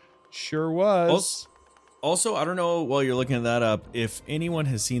 Sure was. Also, I don't know, while you're looking that up, if anyone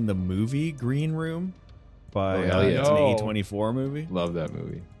has seen the movie Green Room by it's an A24 movie. Love that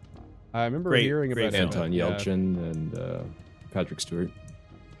movie. I remember hearing about Anton Yelchin and Patrick Stewart.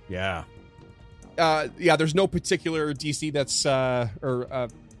 Yeah. There's no particular DC that's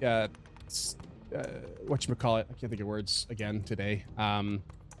whatchamacallit? I can't think of words again today.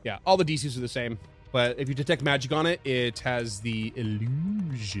 All the DCs are the same. But if you detect magic on it, it has the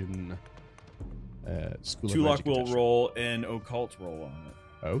illusion. School of Tulok Magic will Detection. roll an occult roll on it.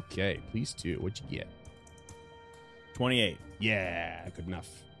 Okay, please do. What'd you get? 28. Yeah, good enough.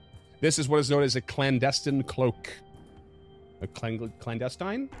 This is what is known as a clandestine cloak. A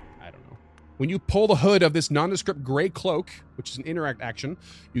clandestine? I don't know. When you pull the hood of this nondescript gray cloak, which is an interact action,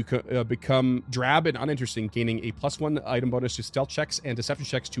 you become drab and uninteresting, gaining a +1 item bonus to stealth checks and deception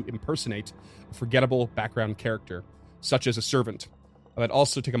checks to impersonate a forgettable background character, such as a servant. But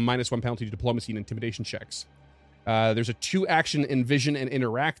also take a -1 penalty to diplomacy and intimidation checks. There's a 2-action envision and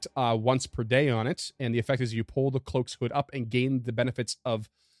interact once per day on it, and the effect is you pull the cloak's hood up and gain the benefits of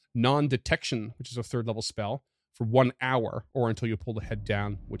non-detection, which is a 3rd level spell, for 1 hour, or until you pull the head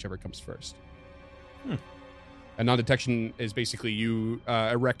down, whichever comes first. And non-detection is basically you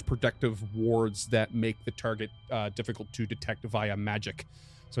erect protective wards that make the target difficult to detect via magic.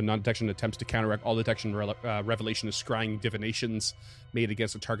 So non-detection attempts to counteract all detection, revelation, of scrying divinations made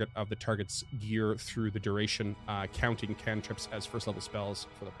against the target of the target's gear through the duration, counting cantrips as first-level spells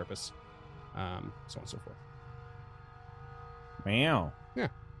for the purpose, so on and so forth. Wow. Yeah.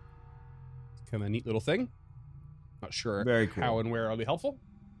 It's kind of a neat little thing. Not sure Very cool. how and where I'll be helpful.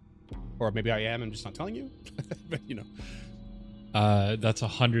 Or maybe I am, I'm just not telling you. But, you know. That's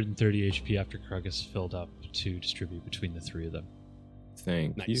 130 HP after Krug is filled up to distribute between the three of them.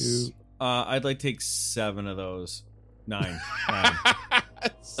 Thank Nice. you. I'd like to take 7 of those. 9. 9. 9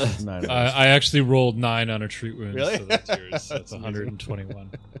 of those. I actually rolled 9 on a treat wound, Really? so that's yours. That's That's amazing.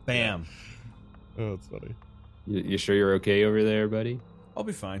 121. Bam. Oh, that's funny. You sure you're okay over there, buddy? I'll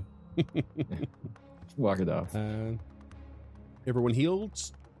be fine. Walk it off. Everyone healed.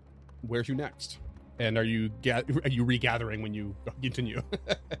 Where to next? And are you regathering when you continue?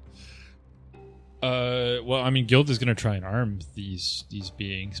 Well, I mean, Guild is going to try and arm these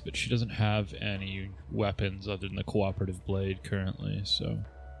beings, but she doesn't have any weapons other than the cooperative blade currently, so...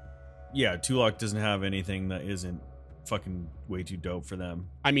 Yeah, Tulok doesn't have anything that isn't fucking way too dope for them.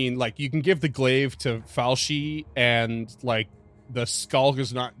 I mean, like, you can give the glaive to Falshi, and, like, the Skulk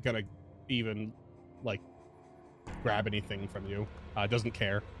is not gonna even, like, grab anything from you. Doesn't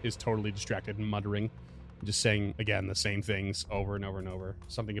care. Is totally distracted and muttering. Just saying, again, the same things over and over and over.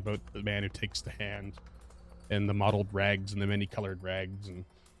 Something about the man who takes the hand, and the mottled rags, and the many-colored rags, and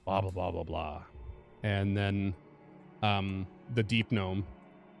blah, blah, blah, blah, blah. And then the deep gnome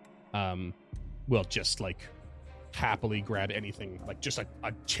will just, like, happily grab anything, like just a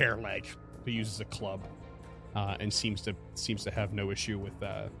chair leg to use as a club, and seems to have no issue with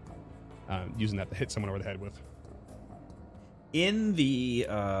using that to hit someone over the head with. In the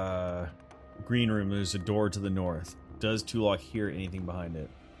green room, there's a door to the north. Does Tulok hear anything behind it?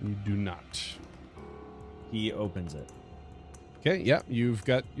 You do not. He opens it. Okay, yeah, you've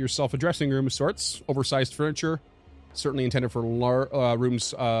got yourself a dressing room of sorts, oversized furniture, certainly intended for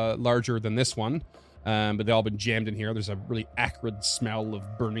rooms larger than this one, but they've all been jammed in here. There's a really acrid smell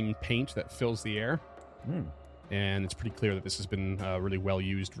of burning paint that fills the air, and it's pretty clear that this has been a really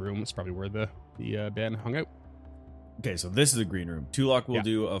well-used room. It's probably where the band hung out. Okay, so this is a green room. Tulok will Yeah.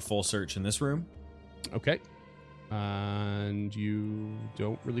 do a full search in this room. Okay, and you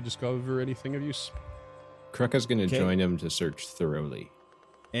don't really discover anything of use. Kruka's going to Okay. join him to search thoroughly.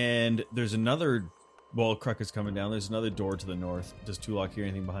 And there's another... Well, Kruk is coming down. There's another door to the north. Does Tulok hear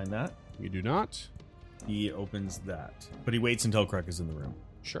anything behind that? You do not. He opens that. But he waits until Kruk is in the room.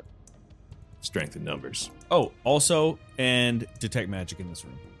 Sure. Strength in numbers. Oh, also, and detect magic in this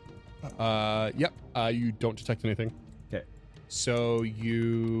room. Yep. You don't detect anything. Okay. So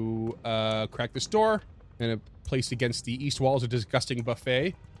you crack this door, and a place against the east wall is a disgusting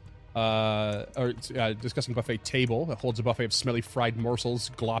buffet. Disgusting buffet table that holds a buffet of smelly fried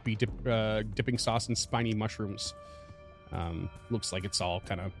morsels, gloppy dipping sauce, and spiny mushrooms. Looks like it's all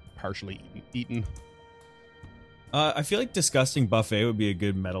kind of partially eaten. I feel like Disgusting Buffet would be a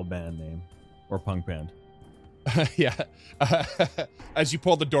good metal band name. Or punk band. Yeah. As you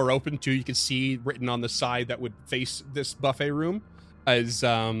pull the door open, too, you can see written on the side that would face this buffet room, as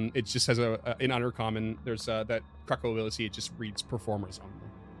it just has in Undercommon, there's that Krakow will see, it just reads performers only.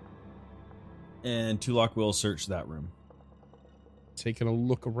 And Tulok will search that room. Taking a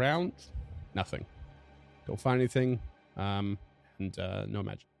look around, nothing. Don't find anything, and no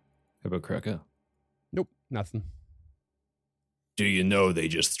magic. How about Kruka? Nope, nothing. Do you know they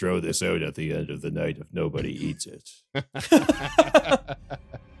just throw this out at the end of the night if nobody eats it?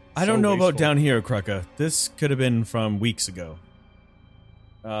 I don't know about down here, Kruka. This could have been from weeks ago.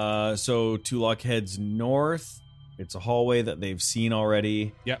 So Tulok heads north. It's a hallway that they've seen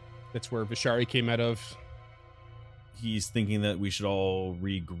already. Yep, that's where Vishari came out of. He's thinking that we should all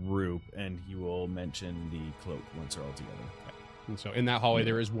regroup, and he will mention the cloak once they're all together. And so in that hallway,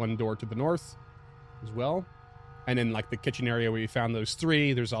 there is one door to the north as well. And in like the kitchen area where you found those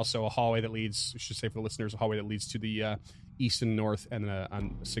three, there's also a hallway that leads, I should say for the listeners, a hallway that leads to the east and north, and a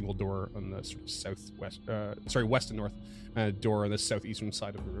single door on the sort of west and north, and a door on the southeastern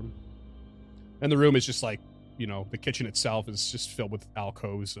side of the room. And the room is just like, you know, the kitchen itself is just filled with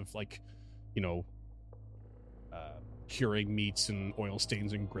alcoves of like, you know, curing meats and oil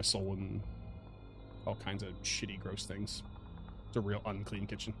stains and gristle and all kinds of shitty, gross things. It's a real unclean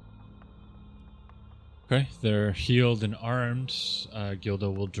kitchen. Okay, they're healed and armed.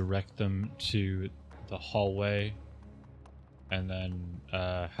 Gilda will direct them to the hallway, and then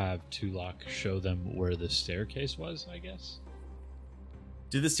have Tulok show them where the staircase was, I guess.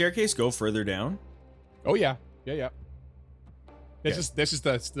 Did the staircase go further down? Oh yeah, Yeah. This is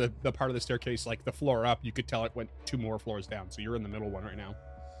the part of the staircase, like the floor up. You could tell it went 2 more floors down, so you're in the middle one right now.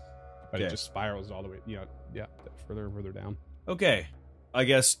 But Okay. it just spirals all the way. Yeah, further and further down. Okay. I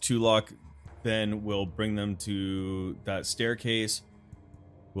guess Tulok then will bring them to that staircase.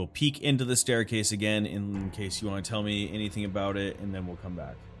 We'll peek into the staircase again in case you want to tell me anything about it, and then we'll come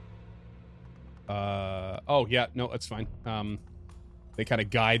back. Oh yeah, no, that's fine. They kind of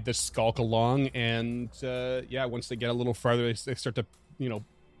guide the skulk along, and once they get a little farther, they start to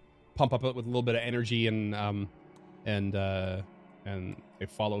pump up with a little bit of energy, and they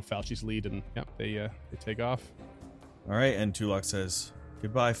follow Fauci's lead, and they take off. All right, and Tulok says,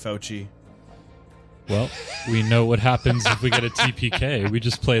 "Goodbye, Fauci." Well, we know what happens if we get a TPK. We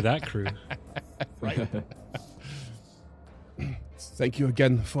just play that crew. Right. Thank you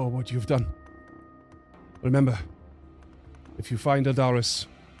again for what you've done. Remember, if you find Adaris,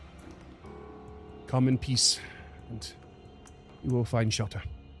 come in peace, and you will find shelter.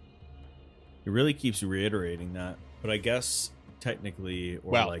 He really keeps reiterating that, but I guess technically,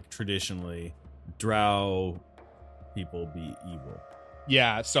 or like traditionally, Drow people be evil.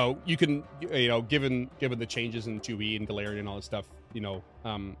 Yeah, so you can, given the changes in 2E and Galarian and all this stuff, you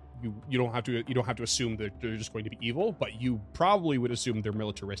don't have to assume that they're just going to be evil, but you probably would assume they're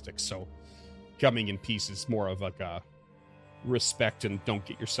militaristic. So coming in peace is more of like a respect and don't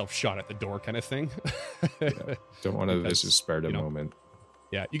get yourself shot at the door kind of thing. Don't want to this is Sparta moment.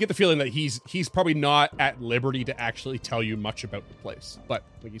 Yeah, you get the feeling that he's probably not at liberty to actually tell you much about the place, but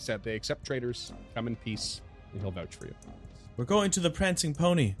like you said, they accept traitors, come in peace, and he'll vouch for you. We're going to the Prancing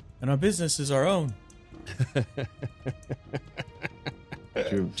Pony, and our business is our own. Did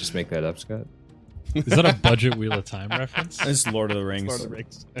you just make that up, Scott? Is that a budget Wheel of Time reference? It's Lord of the Rings. Lord of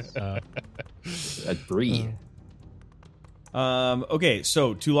the Rings. At Bree. Okay,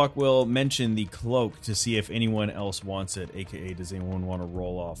 so Tulok will mention the cloak to see if anyone else wants it, aka does anyone want to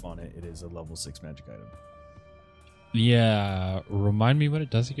roll off on it? It is a level 6 magic item. Yeah, remind me what it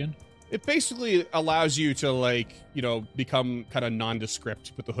does again. It basically allows you to become kind of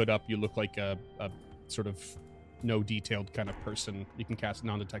nondescript. Put the hood up, you look like a sort of no detailed kind of person. You can cast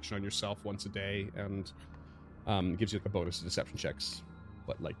non-detection on yourself once a day, and gives you like a bonus to deception checks,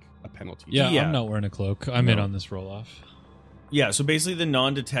 but like a penalty. Yeah, Yeah. I'm not wearing a cloak. I'm in on this roll-off. Yeah, so basically the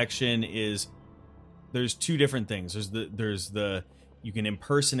non-detection is there's 2 different things. There's the you can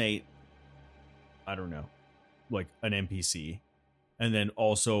impersonate, I don't know, like an NPC, and then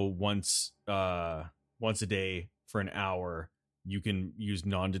also once a day for an hour you can use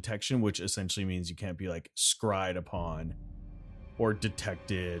non-detection, which essentially means you can't be like scryed upon or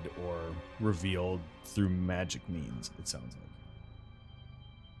detected or revealed through magic means, it sounds like.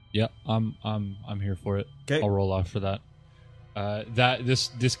 Yeah, I'm here for it. Okay. I'll roll off for that.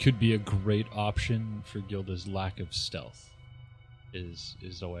 This could be a great option for Gilda's lack of stealth. Is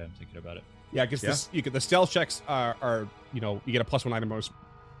the way I'm thinking about it. Yeah, because the stealth checks are you get a +1 item bonus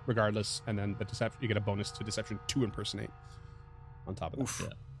regardless, and then the deception you get a bonus to deception to impersonate on top of that. Oof.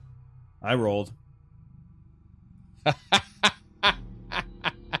 Yeah. I rolled. I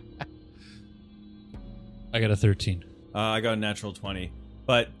got a 13. I got a natural 20.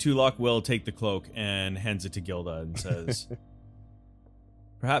 But Tulok will take the cloak and hands it to Gilda and says,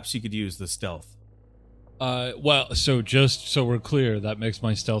 perhaps you could use the stealth. Well, so just so we're clear, that makes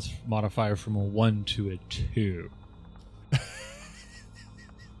my stealth modifier from a 1 to a 2.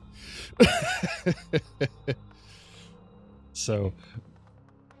 So,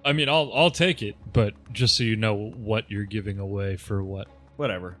 I mean, I'll take it, but just so you know what you're giving away for what.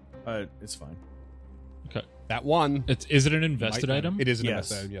 Whatever. It's fine. Okay. That one. Is it an invested might- item? It is an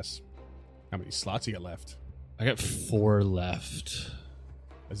Yes. invested item, yes. How many slots you got left? I got 4 left.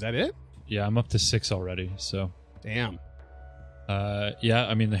 Is that it? Yeah, I'm up to 6 already, so. Damn. Yeah,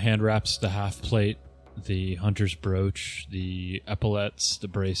 I mean, the hand wraps, the half plate, the hunter's brooch, the epaulets, the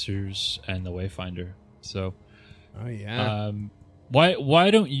bracers, and the wayfinder. So, Oh yeah.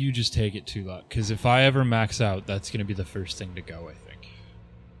 why don't you just take it, Tulok? Because if I ever max out, that's going to be the first thing to go, I think.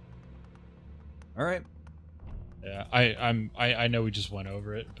 All right. Yeah, I know we just went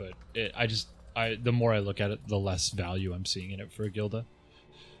over it, but the more I look at it, the less value I'm seeing in it for Gilda.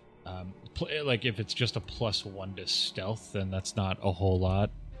 Like if it's just a +1 to stealth, then that's not a whole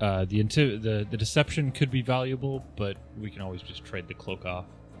lot. The deception could be valuable, but we can always just trade the cloak off.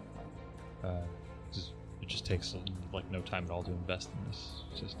 It just takes like no time at all to invest in this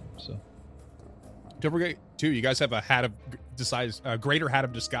system. So Don't forget too, you guys have a hat of disguise, a greater hat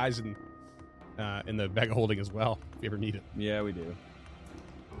of disguise in the bag of holding as well, if you ever need it. Yeah, we do.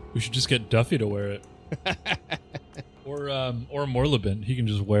 we should just get Duffy to wear it, or Morlabin. He can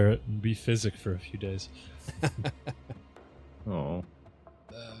just wear it and be physic for a few days. Oh.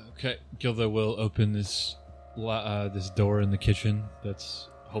 Okay, Gilda will open this this door in the kitchen. That's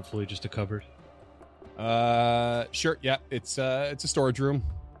hopefully just a cupboard. Sure. Yeah, it's a storage room.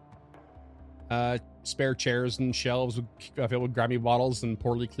 Spare chairs and shelves filled with grimy bottles and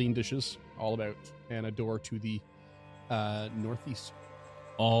poorly cleaned dishes, all about, and a door to the northeast.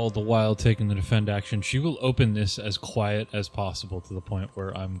 All the while taking the defend action, she will open this as quiet as possible to the point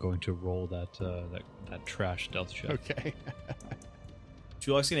where I'm going to roll that trash stealth check. Okay.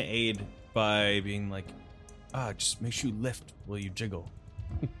 Tulok's gonna aid by being like, just make sure you lift while you jiggle.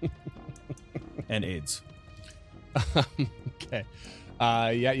 And aids. Okay.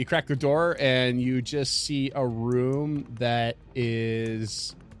 Yeah, you crack the door and you just see a room that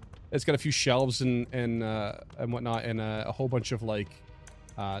it's got a few shelves and whatnot, and a whole bunch of like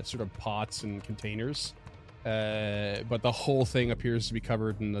sort of pots and containers. But the whole thing appears to be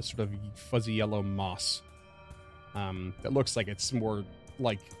covered in a sort of fuzzy yellow moss. It looks like it's more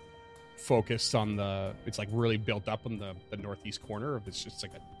like focused on it's like really built up on the northeast corner of it's just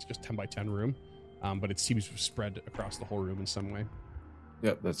 10 by 10 room. But it seems to have spread across the whole room in some way.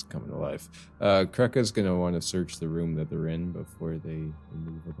 Yep, that's coming to life. Kreka's going to want to search the room that they're in before they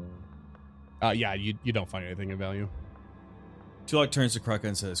move it on. Yeah, you don't find anything of value. Tulok turns to Kreka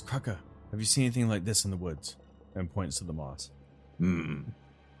and says, Kreka, have you seen anything like this in the woods? And points to the moss.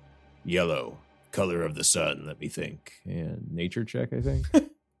 Yellow. Color of the sun, let me think. And nature check, I think.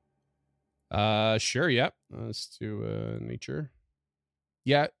 Sure, yep. Let's do nature.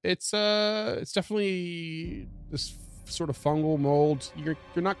 Yeah, it's definitely this sort of fungal mold. You're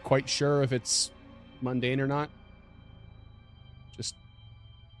not quite sure if it's mundane or not. Just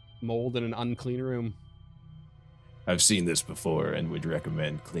mold in an unclean room. I've seen this before and would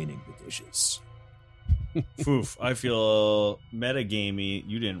recommend cleaning the dishes. Foof, I feel metagamey.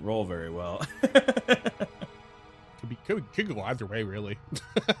 You didn't roll very well. Could go either way, really.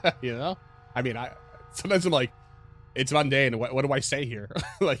 You know? I mean, sometimes I'm like, it's mundane. What do I say here?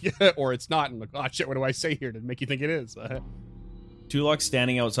 Like, or it's not. And like, oh shit, what do I say here to make you think it is? Tulok's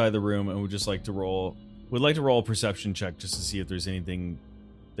standing outside the room and would like to roll a perception check just to see if there's anything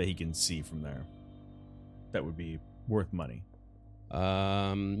that he can see from there that would be worth money.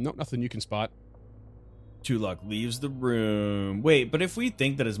 No, nothing you can spot. Tulok leaves the room. Wait, but if we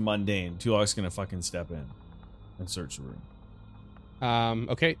think that it's mundane, Tulok's gonna fucking step in and search the room.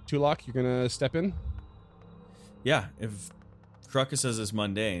 Okay, Tulok, you're gonna step in? Yeah, if Kreka says it's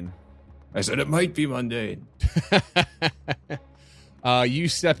mundane. I said it might be mundane. You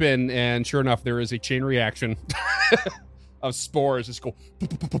step in, and sure enough, there is a chain reaction of spores just go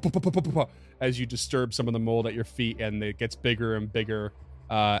as you disturb some of the mold at your feet, and it gets bigger and bigger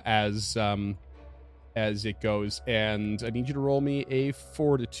as it goes. And I need you to roll me a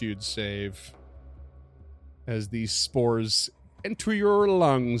fortitude save as these spores enter your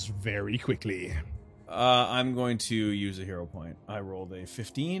lungs very quickly. I'm going to use a hero point. I rolled a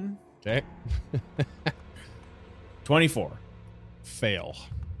 15. Okay. 24. Fail.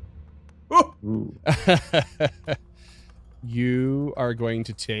 Ooh. You are going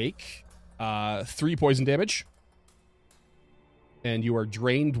to take 3 poison damage, and you are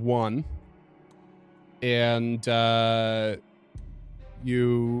drained 1, and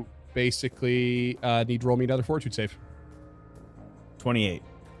you basically need to roll me another fortitude save. 28.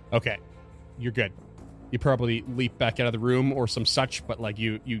 Okay, you're good. You probably leap back out of the room or some such, but like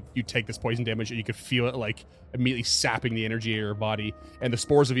you take this poison damage and you could feel it like immediately sapping the energy of your body, and the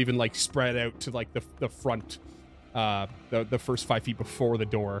spores have even like spread out to like the front, the first 5 feet before the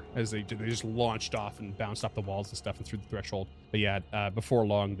door as they just launched off and bounced off the walls and stuff and through the threshold. But yeah, before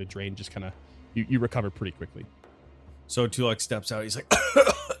long the drain just kind of you recover pretty quickly. So Tulok steps out. He's like,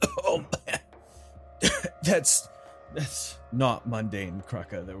 "Oh man, that's not mundane,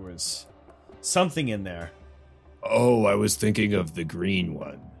 Kreka. There was something in there." Oh, I was thinking of the green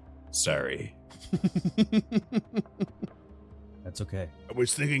one. Sorry. That's okay. I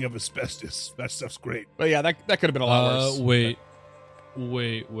was thinking of asbestos. That stuff's great. But yeah, that could have been a lot worse.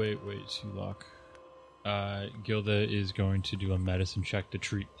 Wait, Tulok. Gilda is going to do a medicine check to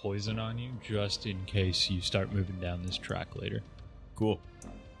treat poison on you, just in case you start moving down this track later. Cool.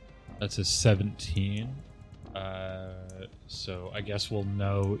 That's a 17. So I guess we'll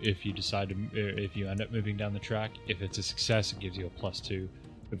know if you if you end up moving down the track. If it's a success, it gives you a +2.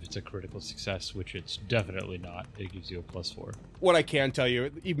 If it's a critical success, which it's definitely not, it gives you a +4. What I can tell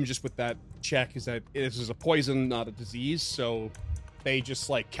you, even just with that check, is that this is a poison, not a disease. So they just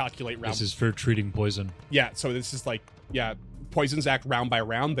like calculate round. This is for treating poison. Yeah. So this is like, yeah, poisons act round by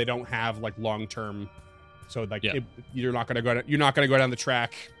round. They don't have like long term. So like you're not gonna go down the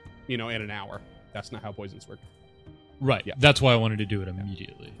track, in an hour. That's not how poisons work. Right. Yeah. That's why I wanted to do it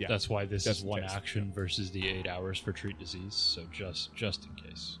immediately. Yeah. That's why this Just is in one case. action versus the 8 hours for treat disease. So just in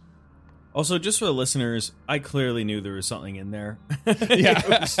case. Also, just for the listeners, I clearly knew there was something in there. Yeah.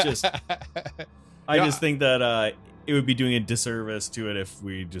 It was just, I Yeah. just think that it would be doing a disservice to it if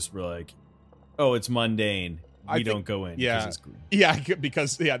we just were like, oh, it's mundane. I We think- don't go in. 'cause yeah. it's green. Yeah,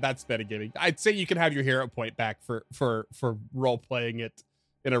 because that's metagaming. I'd say you can have your hero point back for role playing it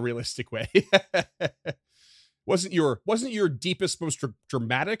in a realistic way. wasn't your deepest, most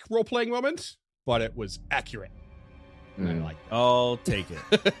dramatic role playing moment, but it was accurate. And I like I'll take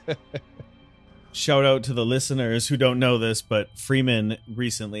it. Shout out to the listeners who don't know this, but Freeman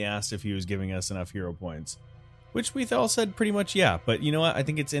recently asked if he was giving us enough hero points, which we all said pretty much yeah. But you know what? I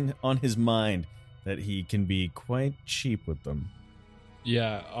think it's on his mind that he can be quite cheap with them.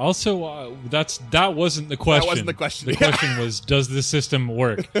 Yeah. Also, that wasn't the question. That wasn't the question. The question was, does the system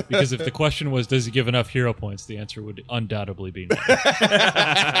work? Because if the question was, does he give enough hero points, the answer would undoubtedly be no.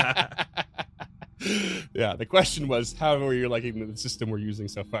 Yeah, the question was, how are you liking the system we're using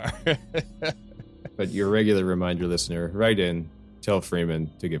so far? But your regular reminder listener, write in, tell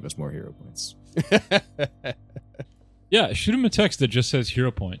Freeman to give us more hero points. Yeah, shoot him a text that just says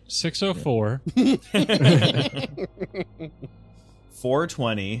hero point 604.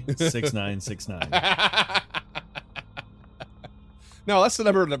 420 6969. No, that's the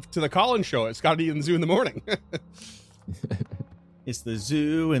number to the call-in show at Scotty and Zoo in the morning. It's the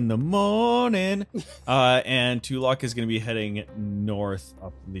zoo in the morning. And Tulok is going to be heading north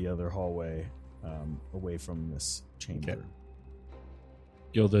up the other hallway, away from this chamber. Okay.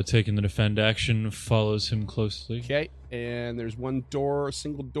 Gilda, taking the defend action, follows him closely. Okay, and there's one door, a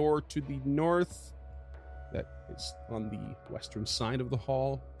single door to the north that is on the western side of the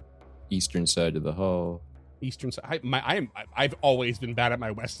hall. Eastern side of the hall. Eastern side. I've always been bad at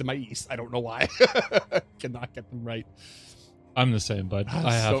my west and my east. I don't know why. Cannot get them right. I'm the same, bud.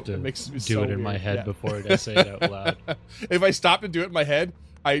 I have to do it in my head before I say it out loud. If I stop to do it in my head,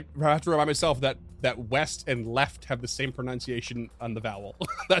 I have to remind myself that west and left have the same pronunciation on the vowel.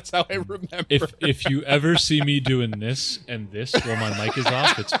 That's how I remember. If you ever see me doing this and this while my mic is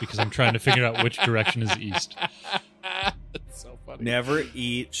off, it's because I'm trying to figure out which direction is east. That's so funny. Never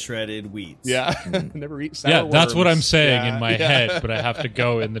eat shredded wheats. Yeah. Never eat sour Yeah, that's what I'm worms. saying Yeah, in my yeah. head, but I have to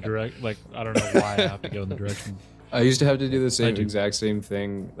go in the direct. Like, I don't know why I have to go in the direction. I used to have to do the I do. exact same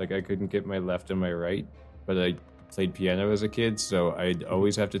thing. Like I couldn't get my left and my right, but I played piano as a kid, so I'd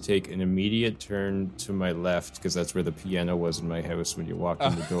always have to take an immediate turn to my left because that's where the piano was in my house when you walked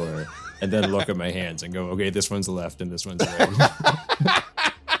in the door, and then look at my hands and go, okay, this one's left and this one's right.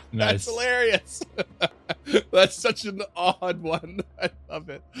 That's Nice. hilarious. That's such an odd one. I love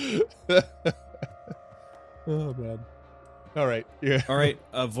it. Oh man. All right. Yeah. All right.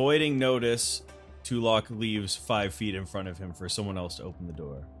 Avoiding notice, Tulok leaves 5 feet in front of him for someone else to open the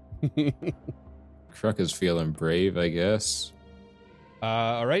door. Truck is feeling brave, I guess.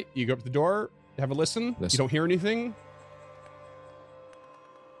 All right. You go up to the door. Have a listen. Listen. You don't hear anything.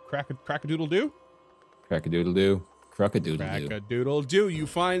 Crack-a-doodle-doo. Crack-a-doodle-doo. Crack-a-doodle-doo. Crack-a-doodle-doo. You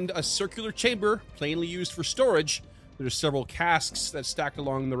find a circular chamber, plainly used for storage. There's several casks that stacked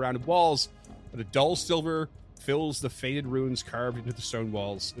along the rounded walls, but a dull silver fills the faded runes carved into the stone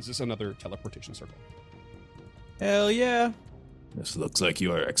walls. This is another teleportation circle. Hell yeah. This looks like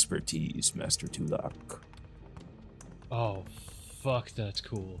your expertise, Master Tulak. Oh, fuck, that's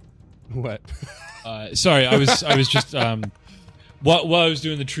cool. What? Sorry, I was just while I was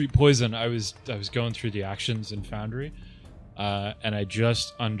doing the treat poison, I was going through the actions in Foundry, and I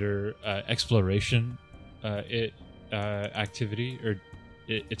just under exploration activity, or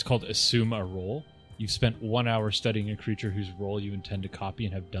it's called assume a role. You've spent 1 hour studying a creature whose role you intend to copy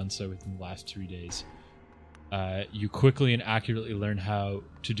and have done so within the last 3 days. You quickly and accurately learn how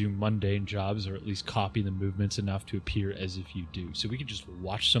to do mundane jobs, or at least copy the movements enough to appear as if you do. So we could just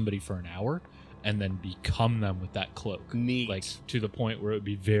watch somebody for an hour and then become them with that cloak. Neat. Like to the point where it would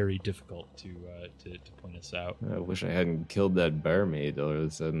be very difficult to point us out. I wish I hadn't killed that barmaid all of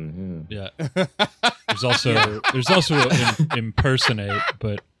a sudden. Yeah. There's also impersonate,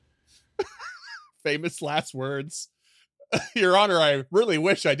 but Famous last words. Your Honor, I really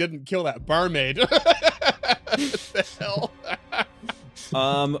wish I didn't kill that barmaid. What the hell?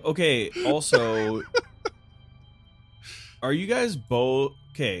 Okay, also, are you guys both...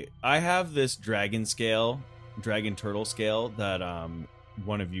 Okay, I have this dragon turtle scale that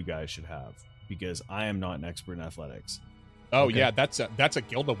one of you guys should have, because I am not an expert in athletics. Oh Okay. yeah, that's a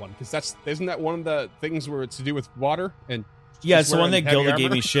Gilda one, because isn't that one of the things where it's to do with water and Yeah, she's it's the one that wearing heavy Gilda gave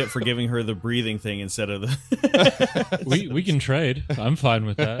armor? me shit for giving her the breathing thing instead of the... we can trade. I'm fine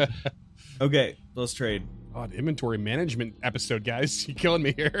with that. Okay, let's trade. God, inventory management episode, guys. You're killing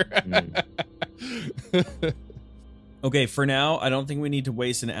me here. Okay, for now, I don't think we need to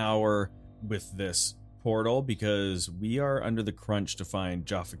waste an hour with this portal because we are under the crunch to find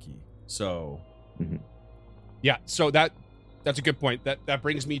Jaffa Key. So, Yeah, so that's a good point. That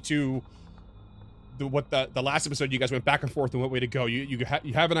brings me to the last episode. You guys went back and forth on what way to go. You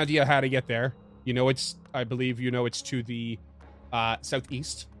have an idea how to get there. You know, I believe it's to the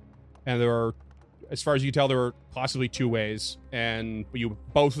southeast, and there are, as far as you can tell, there are possibly 2 ways, and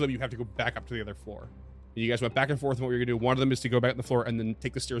both of them you have to go back up to the other floor. You guys went back and forth on what you're gonna do. One of them is to go back on the floor and then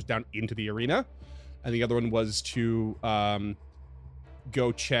take the stairs down into the arena, and the other one was to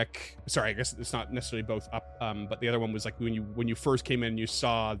go check. Sorry, I guess it's not necessarily both up, but the other one was like when you first came in, you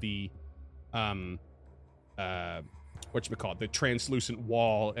saw the whatchamacallit, the translucent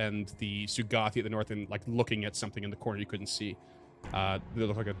wall and the Sugathi at the north, and like looking at something in the corner you couldn't see. There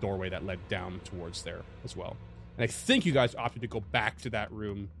looked like a doorway that led down towards there as well. And I think you guys opted to go back to that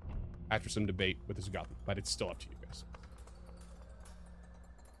room after some debate with the Sugathi, but it's still up to you guys.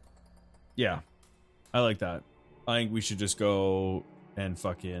 yeah, I like that. I think we should just go and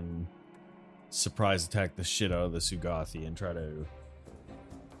fucking surprise attack the shit out of the Sugathi and try to...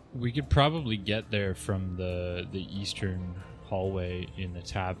 We could probably get there from the eastern hallway in the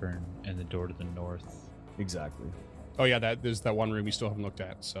tavern and the door to the north. Exactly. Oh yeah, there's that one room you still haven't looked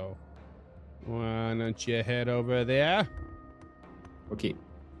at, so why don't you head over there? Okay.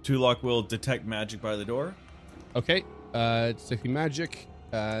 Tulok will detect magic by the door. Okay, detecting magic.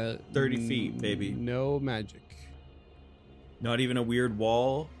 30 feet, baby. No magic. Not even a weird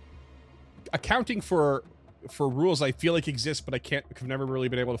wall. Accounting for rules I feel like exist, but I've never really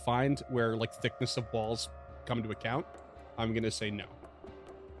been able to find where like thickness of walls come into account. I'm gonna say no.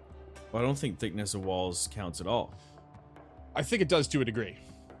 Well, I don't think thickness of walls counts at all. I think it does to a degree.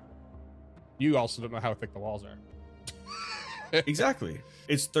 You also don't know how thick the walls are. Exactly.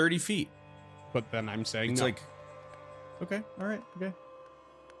 It's 30 feet. But then I'm saying It's no. like, okay, all right, okay.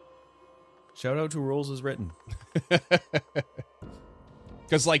 Shout out to rules as written.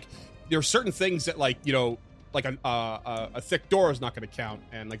 Because like there are certain things that like like a thick door is not going to count,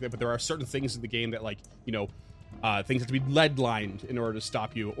 and like but there are certain things in the game that like things have to be lead lined in order to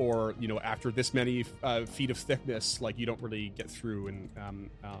stop you, or after this many feet of thickness, like you don't really get through in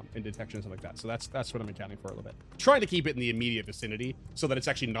detection and stuff like that. So that's what I'm accounting for a little bit, trying to keep it in the immediate vicinity so that it's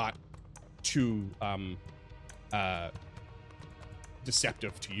actually not too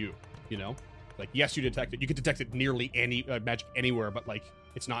deceptive to you. Like yes, you detect it. You can detect it nearly any magic anywhere, but like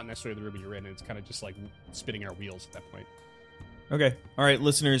it's not necessarily the room you're in, and it's kind of just like spinning our wheels at that point. Okay. All right,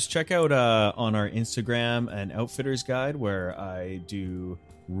 listeners, check out on our Instagram an Outfitter's Guide where I do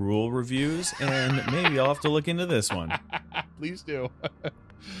rule reviews, and maybe I'll have to look into this one. Please do.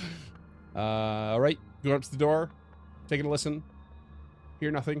 All right, going up to the door, taking a listen.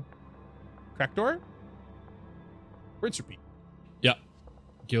 Hear nothing. Crack door. Rinse repeat. Yeah.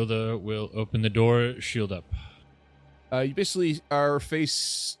 Gilda will open the door, shield up. You basically are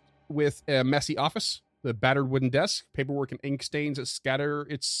faced with a messy office. The battered wooden desk, paperwork and ink stains that scatter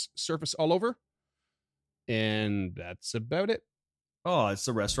its surface all over. And that's about it. Oh, it's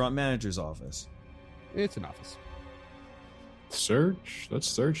the restaurant manager's office. It's an office. Search. Let's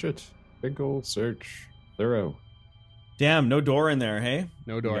search it. Big old search. Thorough. Damn, no door in there, hey?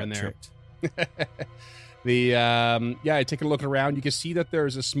 No door You in got there. tricked. Taking a look around, you can see that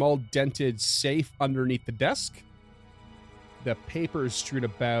there's a small dented safe underneath the desk. The papers strewn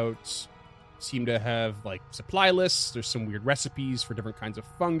about seem to have like supply lists. There's some weird recipes for different kinds of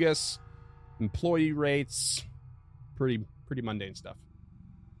fungus, employee rates, pretty mundane stuff.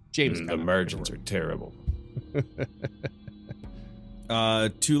 James, The margins are terrible.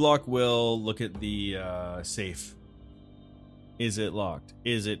 Tulok will look at the safe. Is it locked?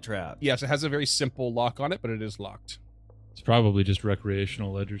 Is it trapped? Yes, it has a very simple lock on it, but it is locked. It's probably just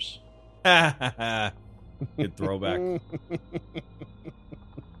recreational ledgers. Good throwback.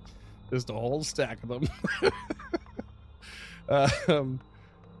 Just a whole stack of them.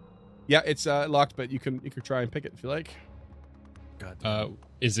 It's locked, but you can try and pick it if you like. God.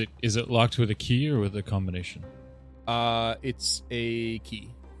 Is it locked with a key or with a combination? It's a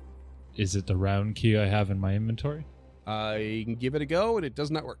key. Is it the round key I have in my inventory? I can give it a go, and it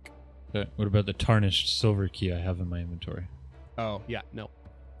does not work. Okay. What about the tarnished silver key I have in my inventory? Oh, yeah, no.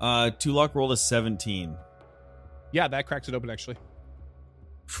 Tulok rolled a 17. Yeah, that cracks it open, actually.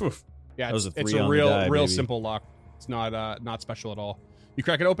 Phew. Yeah, That was it's a a 3 on the real die, baby. simple lock. It's not special at all. You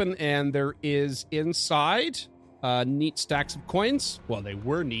crack it open, and there is inside neat stacks of coins. Well, they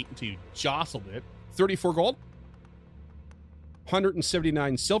were neat until you jostled it. 34 gold,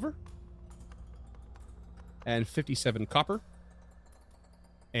 179 silver, and 57 copper.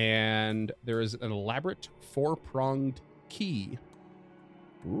 And there is an elaborate 4-pronged key.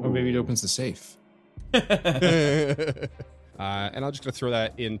 Or maybe it opens the safe. And I'm just going to throw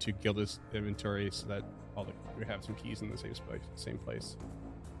that into Gilda's inventory so that we have some keys in the same place.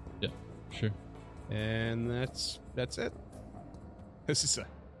 Yeah, sure. And that's it. This is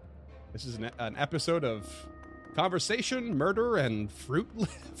an episode of conversation, murder, and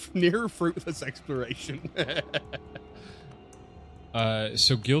near fruitless exploration.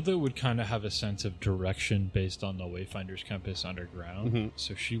 So Gilda would kind of have a sense of direction based on the Wayfinder's compass underground. Mm-hmm.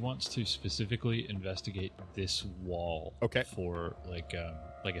 So she wants to specifically investigate this wall. Okay. For like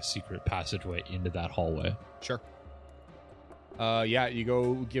a secret passageway into that hallway. Sure. Yeah, you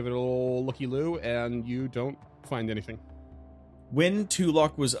go give it a little looky-loo, and you don't find anything. When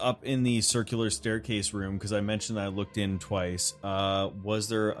Tulok was up in the circular staircase room, because I mentioned that I looked in twice, was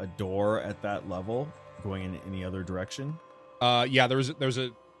there a door at that level going in any other direction? Yeah, there's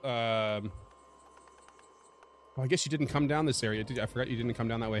a. Well, I guess you didn't come down this area. I forgot you didn't come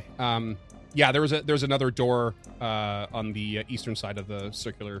down that way. Yeah, there's another door on the eastern side of the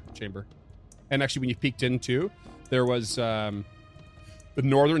circular chamber, and actually, when you peeked in too, there was the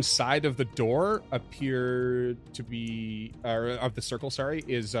northern side of the door appeared to be, of the circle. Sorry,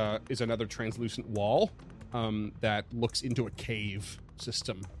 is another translucent wall that looks into a cave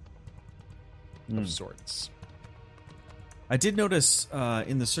system of sorts. I did notice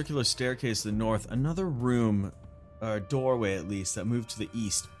in the circular staircase to the north, another room, or doorway at least, that moved to the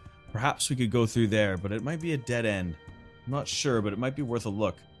east. Perhaps we could go through there, but it might be a dead end. I'm not sure, but it might be worth a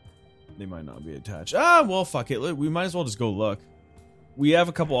look. They might not be attached. Well, fuck it. We might as well just go look. We have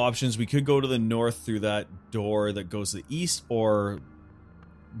a couple options. We could go to the north through that door that goes to the east, or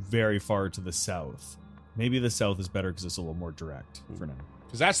very far to the south. Maybe the south is better because it's a little more direct for now.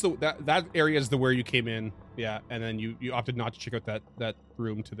 Because that area is where you came in, yeah, and then you opted not to check out that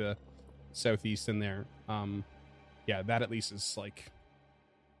room to the southeast in there. Yeah, that at least is like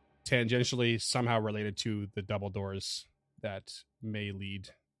tangentially somehow related to the double doors that may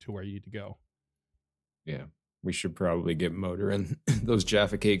lead to where you need to go. Yeah, we should probably get motoring. Those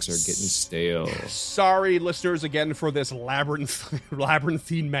Jaffa cakes are getting stale. Sorry, listeners, again for this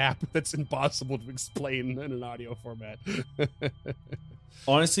labyrinthine map that's impossible to explain in an audio format.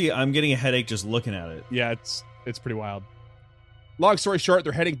 Honestly, I'm getting a headache just looking at it. Yeah, it's pretty wild. Long story short,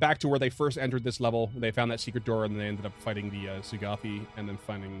 they're heading back to where they first entered this level. They found that secret door, and they ended up fighting the Sugathi and then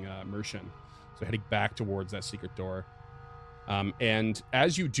finding Mershin. So heading back towards that secret door. And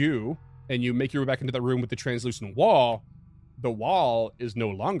as you do, and you make your way back into that room with the translucent wall, the wall is no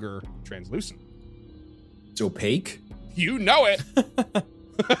longer translucent. It's opaque? You know it!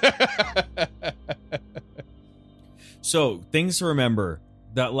 So, things to remember.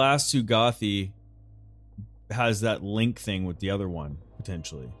 That last Sugathi has that link thing with the other one,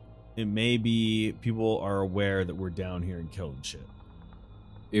 potentially. It may be people are aware that we're down here and killed shit.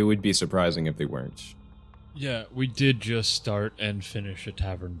 It would be surprising if they weren't. Yeah, we did just start and finish a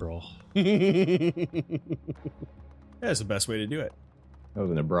tavern brawl. That's the best way to do it. That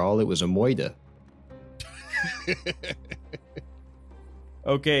wasn't a brawl, it was a moida.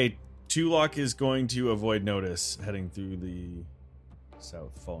 Okay, Tulok is going to avoid notice heading through the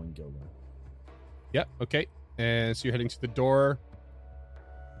south, following Gilda. Yep, okay. And so you're heading to the door.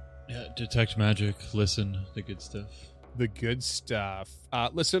 Yeah, detect magic, listen, the good stuff. The good stuff.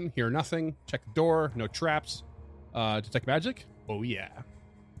 Listen, hear nothing. Check the door. No traps. Detect magic. Oh, yeah.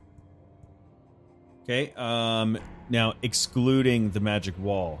 Okay, now excluding the magic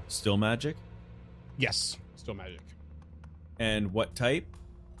wall. Still magic? Yes, still magic. And what type?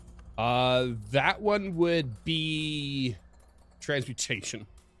 That one would be transmutation.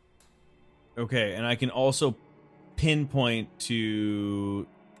 Okay, and I can also pinpoint to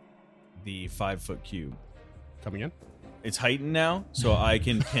the 5-foot cube. Coming in. It's heightened now, so I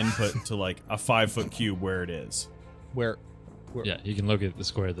can pinpoint to like a 5-foot cube where it is. Where? Yeah, you can look at the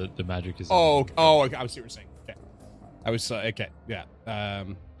square that the magic is in. Okay, I see what you're saying. Okay. I was, okay, yeah.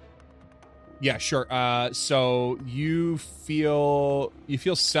 Yeah, sure. So you feel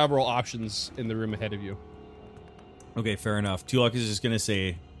several options in the room ahead of you. Okay, fair enough. Tulok is just going to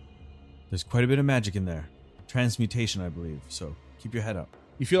say, there's quite a bit of magic in there. Transmutation, I believe, so keep your head up.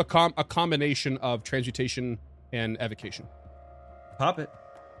 You feel a combination of transmutation and evocation. Pop it.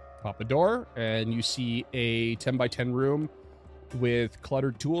 Pop the door, and you see a 10x10 room with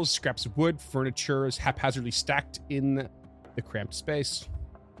cluttered tools, scraps of wood, furniture is haphazardly stacked in the cramped space.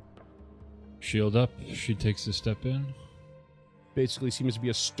 Shield up, she takes a step in. Basically seems to be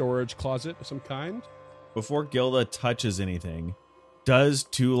a storage closet of some kind. Before Gilda touches anything, does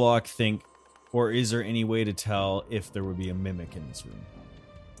Tulok think Or is there any way to tell if there would be a mimic in this room?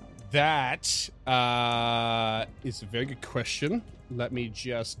 That is a very good question. Let me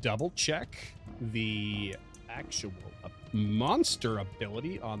just double check the actual monster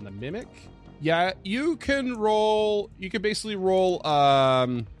ability on the mimic. Yeah, you can basically roll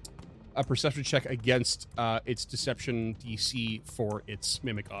a perception check against its deception DC for its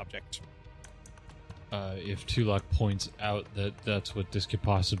mimic object. If Tulok points out that that's what this could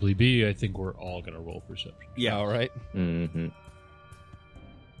possibly be, I think we're all going to roll perception. Yeah. All right. Mm-hmm.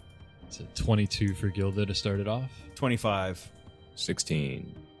 It's a 22 for Gilda to start it off. 25.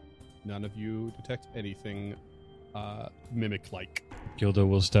 16. None of you detect anything mimic-like. Gilda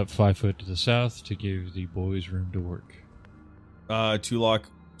will step 5 foot to the south to give the boys room to work. Tulok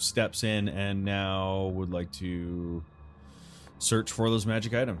steps in and now would like to search for those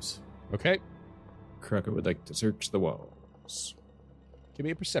magic items. Okay. Crockett would like to search the walls. Give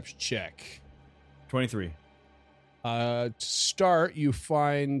me a perception check. 23. To start, you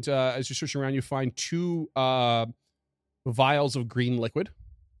find, as you're searching around, you find 2 vials of green liquid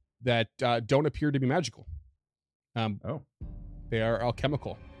that don't appear to be magical. Oh. They are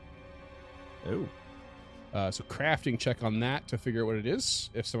alchemical. Oh. So crafting check on that to figure out what it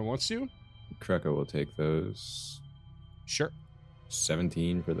is, if someone wants to. Crockett will take those. Sure.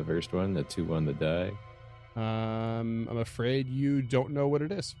 17 for the first one, the 2 on the die. I'm afraid you don't know what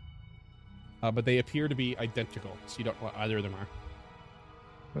it is. But they appear to be identical, so you don't know what either of them are.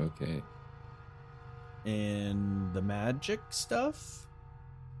 Okay. And the magic stuff?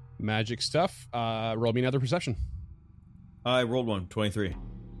 Magic stuff. Roll me another perception. I rolled one. 23.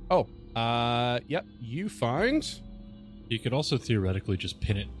 Oh, yep. You find... He could also theoretically just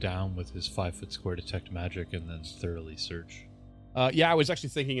pin it down with his 5 foot square detect magic and then thoroughly search. Yeah, I was actually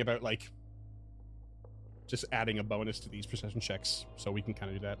thinking about, just adding a bonus to these perception checks, so we can kind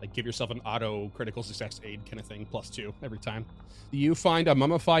of do that. Like, give yourself an auto critical success aid kind of thing, +2 every time. You find a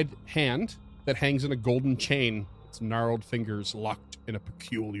mummified hand that hangs in a golden chain. Its gnarled fingers locked in a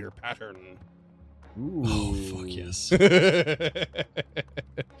peculiar pattern. Ooh. Oh, fuck yes.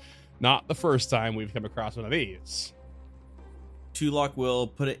 Not the first time we've come across one of these. Tulok will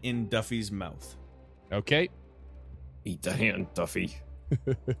put it in Duffy's mouth. Okay. Eat the hand, Duffy.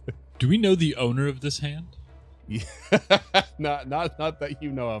 Do we know the owner of this hand? not that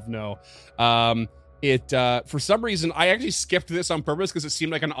you know of, no. It for some reason I actually skipped this on purpose because it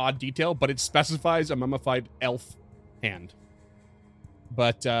seemed like an odd detail, but it specifies a mummified elf hand.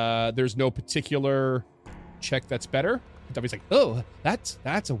 But there's no particular check that's better. Duffy's like, Oh, that's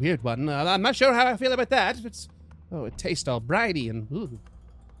a weird one. I'm not sure how I feel about that. It tastes all briny and ooh.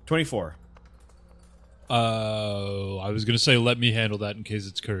 24. I was going to say let me handle that in case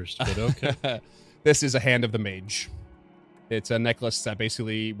it's cursed, but okay. This is a hand of the mage. It's a necklace that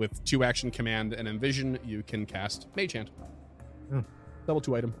basically, with 2 action command and envision, you can cast Mage Hand. Level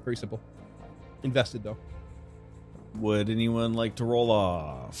 2 item, very simple. Invested though. Would anyone like to roll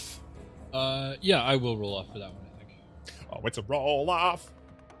off? Yeah, I will roll off for that one, I think. Oh, it's a roll off.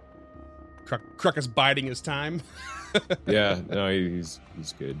 Kruk is biding his time. Yeah, no, he's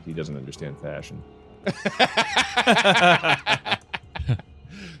good. He doesn't understand fashion.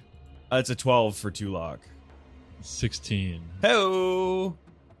 It's a 12 for Tulok. 16. Hello.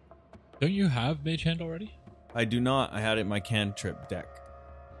 Don't you have Mage Hand already? I do not. I had it in my cantrip deck.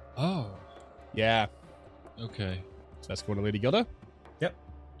 Oh, Yeah. okay. So that's going to Lady Gilda.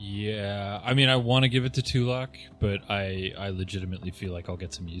 Yeah, I mean, I want to give it to Tulok, but I legitimately feel like I'll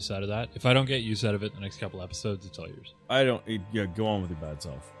get some use out of that. If I don't get use out of it in the next couple episodes, it's all yours. I don't. Yeah, go on with your bad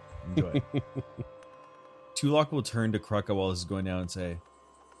self. Enjoy it. Tulok will turn to Krukka while this is going down and say,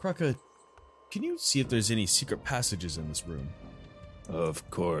 Krukka, can you see if there's any secret passages in this room? Of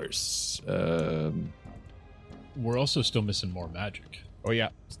course. We're also still missing more magic. Oh yeah,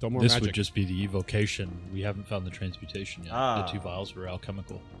 still more This magic. would just be the evocation. We haven't found the transmutation yet. Ah. The 2 vials were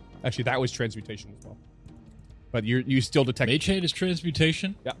alchemical. Actually, that was transmutation as well. But you still detect. Mage Hand is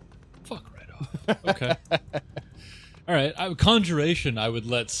transmutation? Yeah. Fuck right off. Okay. All right. Conjuration, I would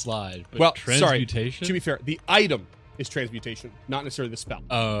let slide. But Well, transmutation? To be fair, the item is transmutation, not necessarily the spell.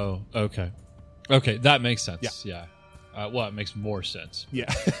 Oh, okay. Okay, that makes sense. Yeah. Well, it makes more sense.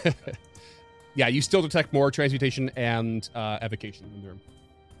 Yeah. Yeah, you still detect more transmutation and evocation in the room.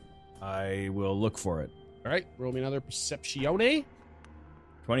 I will look for it. All right, roll me another perceptione.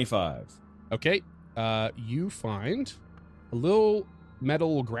 25. Okay, you find a little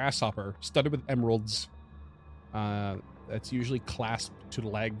metal grasshopper studded with emeralds. That's usually clasped to the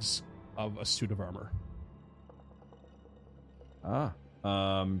legs of a suit of armor.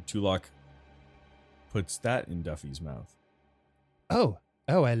 Tulok puts that in Duffy's mouth. Oh,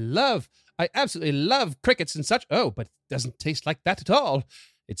 Oh, I absolutely love crickets and such. Oh, but it doesn't taste like that at all.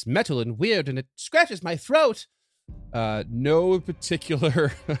 It's metal and weird, and it scratches my throat. No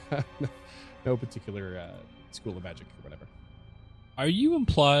particular, school of magic or whatever. Are you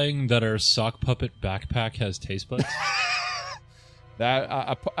implying that our sock puppet backpack has taste buds?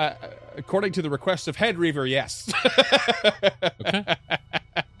 That, according to the request of Head Reaver, yes. Okay.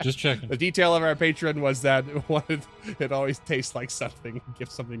 Just checking. The detail of our patron was that it always tastes like something.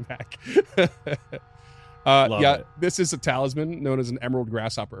 Give something back. It. This is a talisman known as an emerald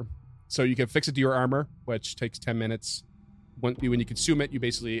grasshopper. So you can fix it to your armor, which takes 10 minutes. When you consume it, you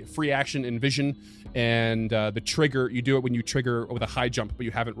basically free action and vision, and the trigger, you do it when you trigger with a high jump, but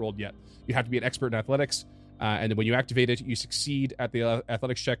you haven't rolled yet. You have to be an expert in athletics, and then when you activate it, you succeed at the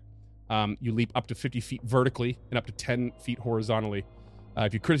athletics check. You leap up to 50 feet vertically and up to 10 feet horizontally.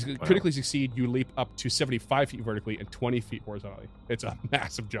 If you critically succeed, you leap up to 75 feet vertically and 20 feet horizontally. It's a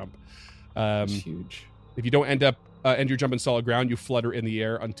massive jump. It's huge. If you don't end your jump in solid ground, you flutter in the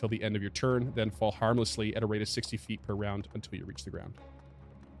air until the end of your turn, then fall harmlessly at a rate of 60 feet per round until you reach the ground.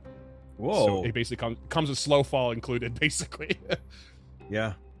 Whoa. So it basically comes with slow fall included, basically.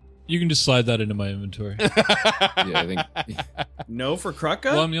 Yeah. You can just slide that into my inventory. Yeah, I think. No for Krucka?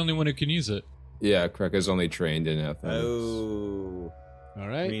 Well, I'm the only one who can use it. Yeah, Krucka's only trained in athletics. Oh. All I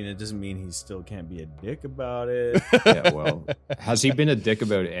right. mean, it doesn't mean he still can't be a dick about it. Yeah, well, has he been a dick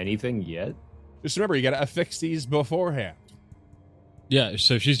about anything yet? Just remember, you got to affix these beforehand. Yeah,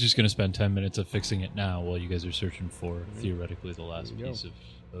 so she's just going to spend 10 minutes of fixing it now while you guys are searching for, theoretically, the last There you go. piece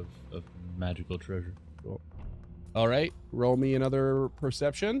of magical treasure. Cool. All right. Roll me another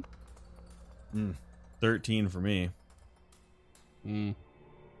perception. 13 for me. Having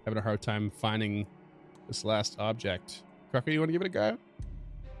a hard time finding this last object. Krucka, you want to give it a go?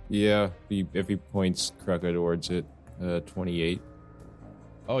 Yeah, if he points Krukka towards it, 28.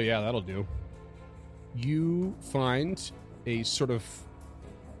 Oh, yeah, that'll do. You find a sort of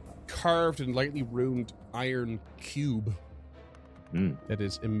carved and lightly ruined iron cube that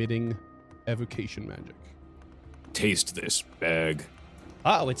is emitting evocation magic. Taste this bag.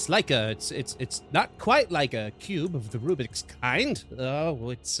 Oh, it's like it's not quite like a cube of the Rubik's kind. Oh,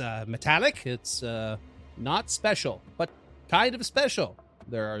 it's metallic. It's not special, but kind of special.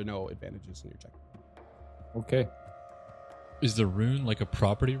 There are no advantages in your check. Okay. Is the rune like a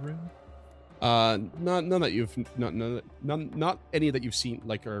property rune? None that you've not any that you've seen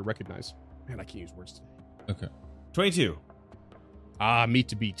like or recognize. Man, I can't use words today. Okay. 22. Meat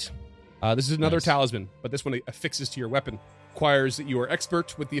to beat. This is another Nice. talisman, but this one affixes to your weapon. Requires that you are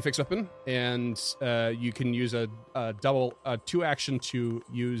expert with the affixed weapon, and you can use a double 2 action to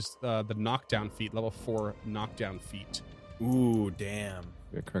use the knockdown feat, level 4 knockdown feat. Ooh, damn.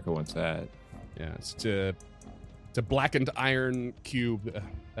 Yeah, Krukka wants that. Yeah, it's a blackened iron cube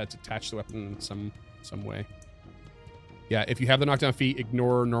that's attached to the weapon in some way. Yeah, if you have the knockdown feat,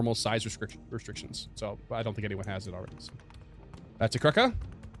 ignore normal size restrictions. So I don't think anyone has it already. So. That's a Krucka.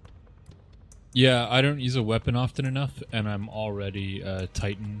 Yeah, I don't use a weapon often enough, and I'm already a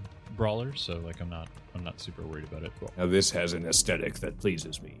Titan brawler, so like I'm not super worried about it. Now this has an aesthetic that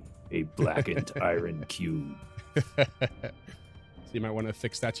pleases me. A blackened iron cube. So you might want to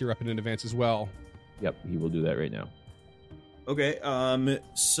fix that to your weapon in advance as well. Yep, he will do that right now. Okay,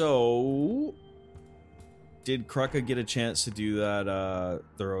 so did Krucka get a chance to do that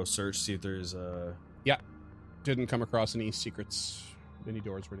thorough search, see if there's a... Didn't come across any secrets, any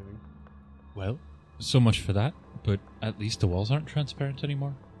doors or anything. Well, so much for that, but at least the walls aren't transparent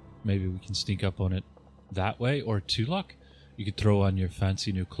anymore. Maybe we can sneak up on it that way, or Tulok. You could throw on your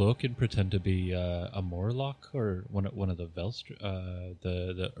fancy new cloak and pretend to be a Morlock or one of the Velstr,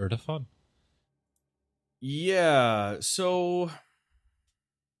 the Erdafon. Yeah, so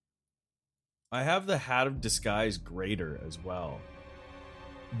I have the Hat of Disguise Greater as well.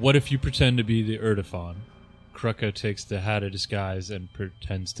 What if you pretend to be the Erdafon? Krucka takes the Hat of Disguise and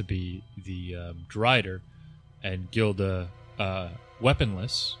pretends to be the Drider, and Gilda,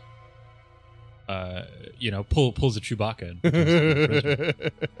 weaponless, pulls a Chewbacca and pretends to be a prisoner.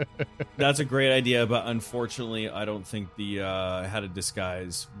 That's a great idea, but unfortunately, I don't think the Hat of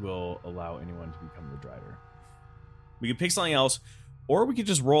Disguise will allow anyone to become the Drider. We could pick something else, or we could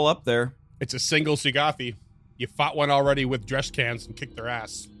just roll up there. It's a single Sugathi. You fought one already with dress cans and kicked their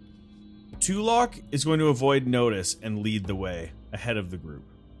ass. Tulok is going to avoid notice and lead the way ahead of the group.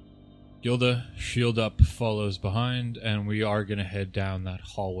 Gilda, shield up, follows behind, and we are going to head down that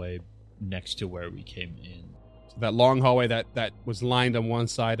hallway next to where we came in. So that long hallway that was lined on one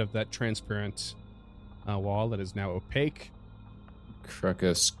side of that transparent wall that is now opaque.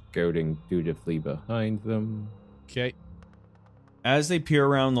 Krukka scouting dutifully behind them. Okay. As they peer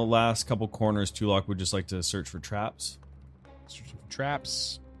around the last couple corners, Tulok would just like to search for traps. Searching for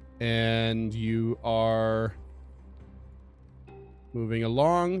traps. And you are moving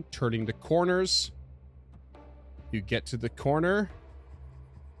along, turning the corners. You get to the corner.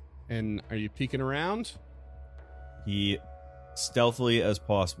 And are you peeking around? He, stealthily as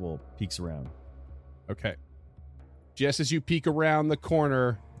possible, peeks around. Okay. Just as you peek around the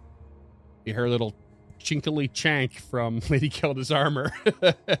corner, you hear a little chinkily chank from Lady Kelda's armor.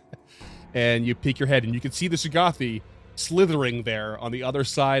 And you peek your head, and you can see the Sagothi slithering there on the other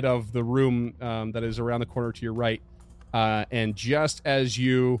side of the room that is around the corner to your right. And just as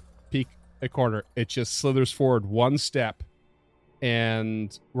you peek a corner, it just slithers forward one step.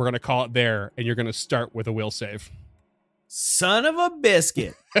 And we're going to call it there, and you're going to start with a will save. Son of a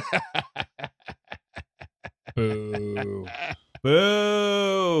biscuit. Boo.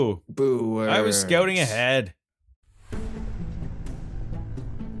 Boo. Boo. I was scouting ahead.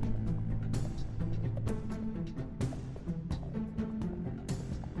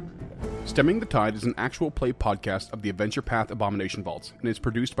 Stemming the Tide is an actual play podcast of the Adventure Path Abomination Vaults and is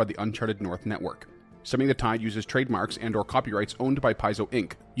produced by the Uncharted North Network. Stemming the Tide uses trademarks and/or copyrights owned by Paizo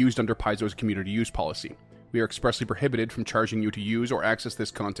Inc., used under Paizo's community use policy. We are expressly prohibited from charging you to use or access this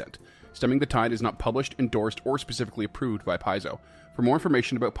content. Stemming the Tide is not published, endorsed, or specifically approved by Paizo. For more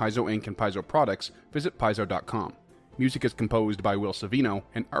information about Paizo Inc. and Paizo products, visit paizo.com. Music is composed by Will Savino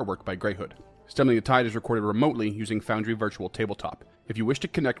and artwork by Greyhood. Stemming the Tide is recorded remotely using Foundry Virtual Tabletop. If you wish to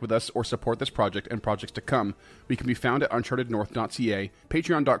connect with us or support this project and projects to come, we can be found at unchartednorth.ca,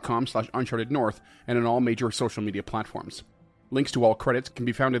 patreon.com/unchartednorth, and on all major social media platforms. Links to all credits can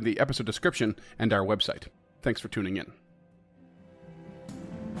be found in the episode description and our website. Thanks for tuning in.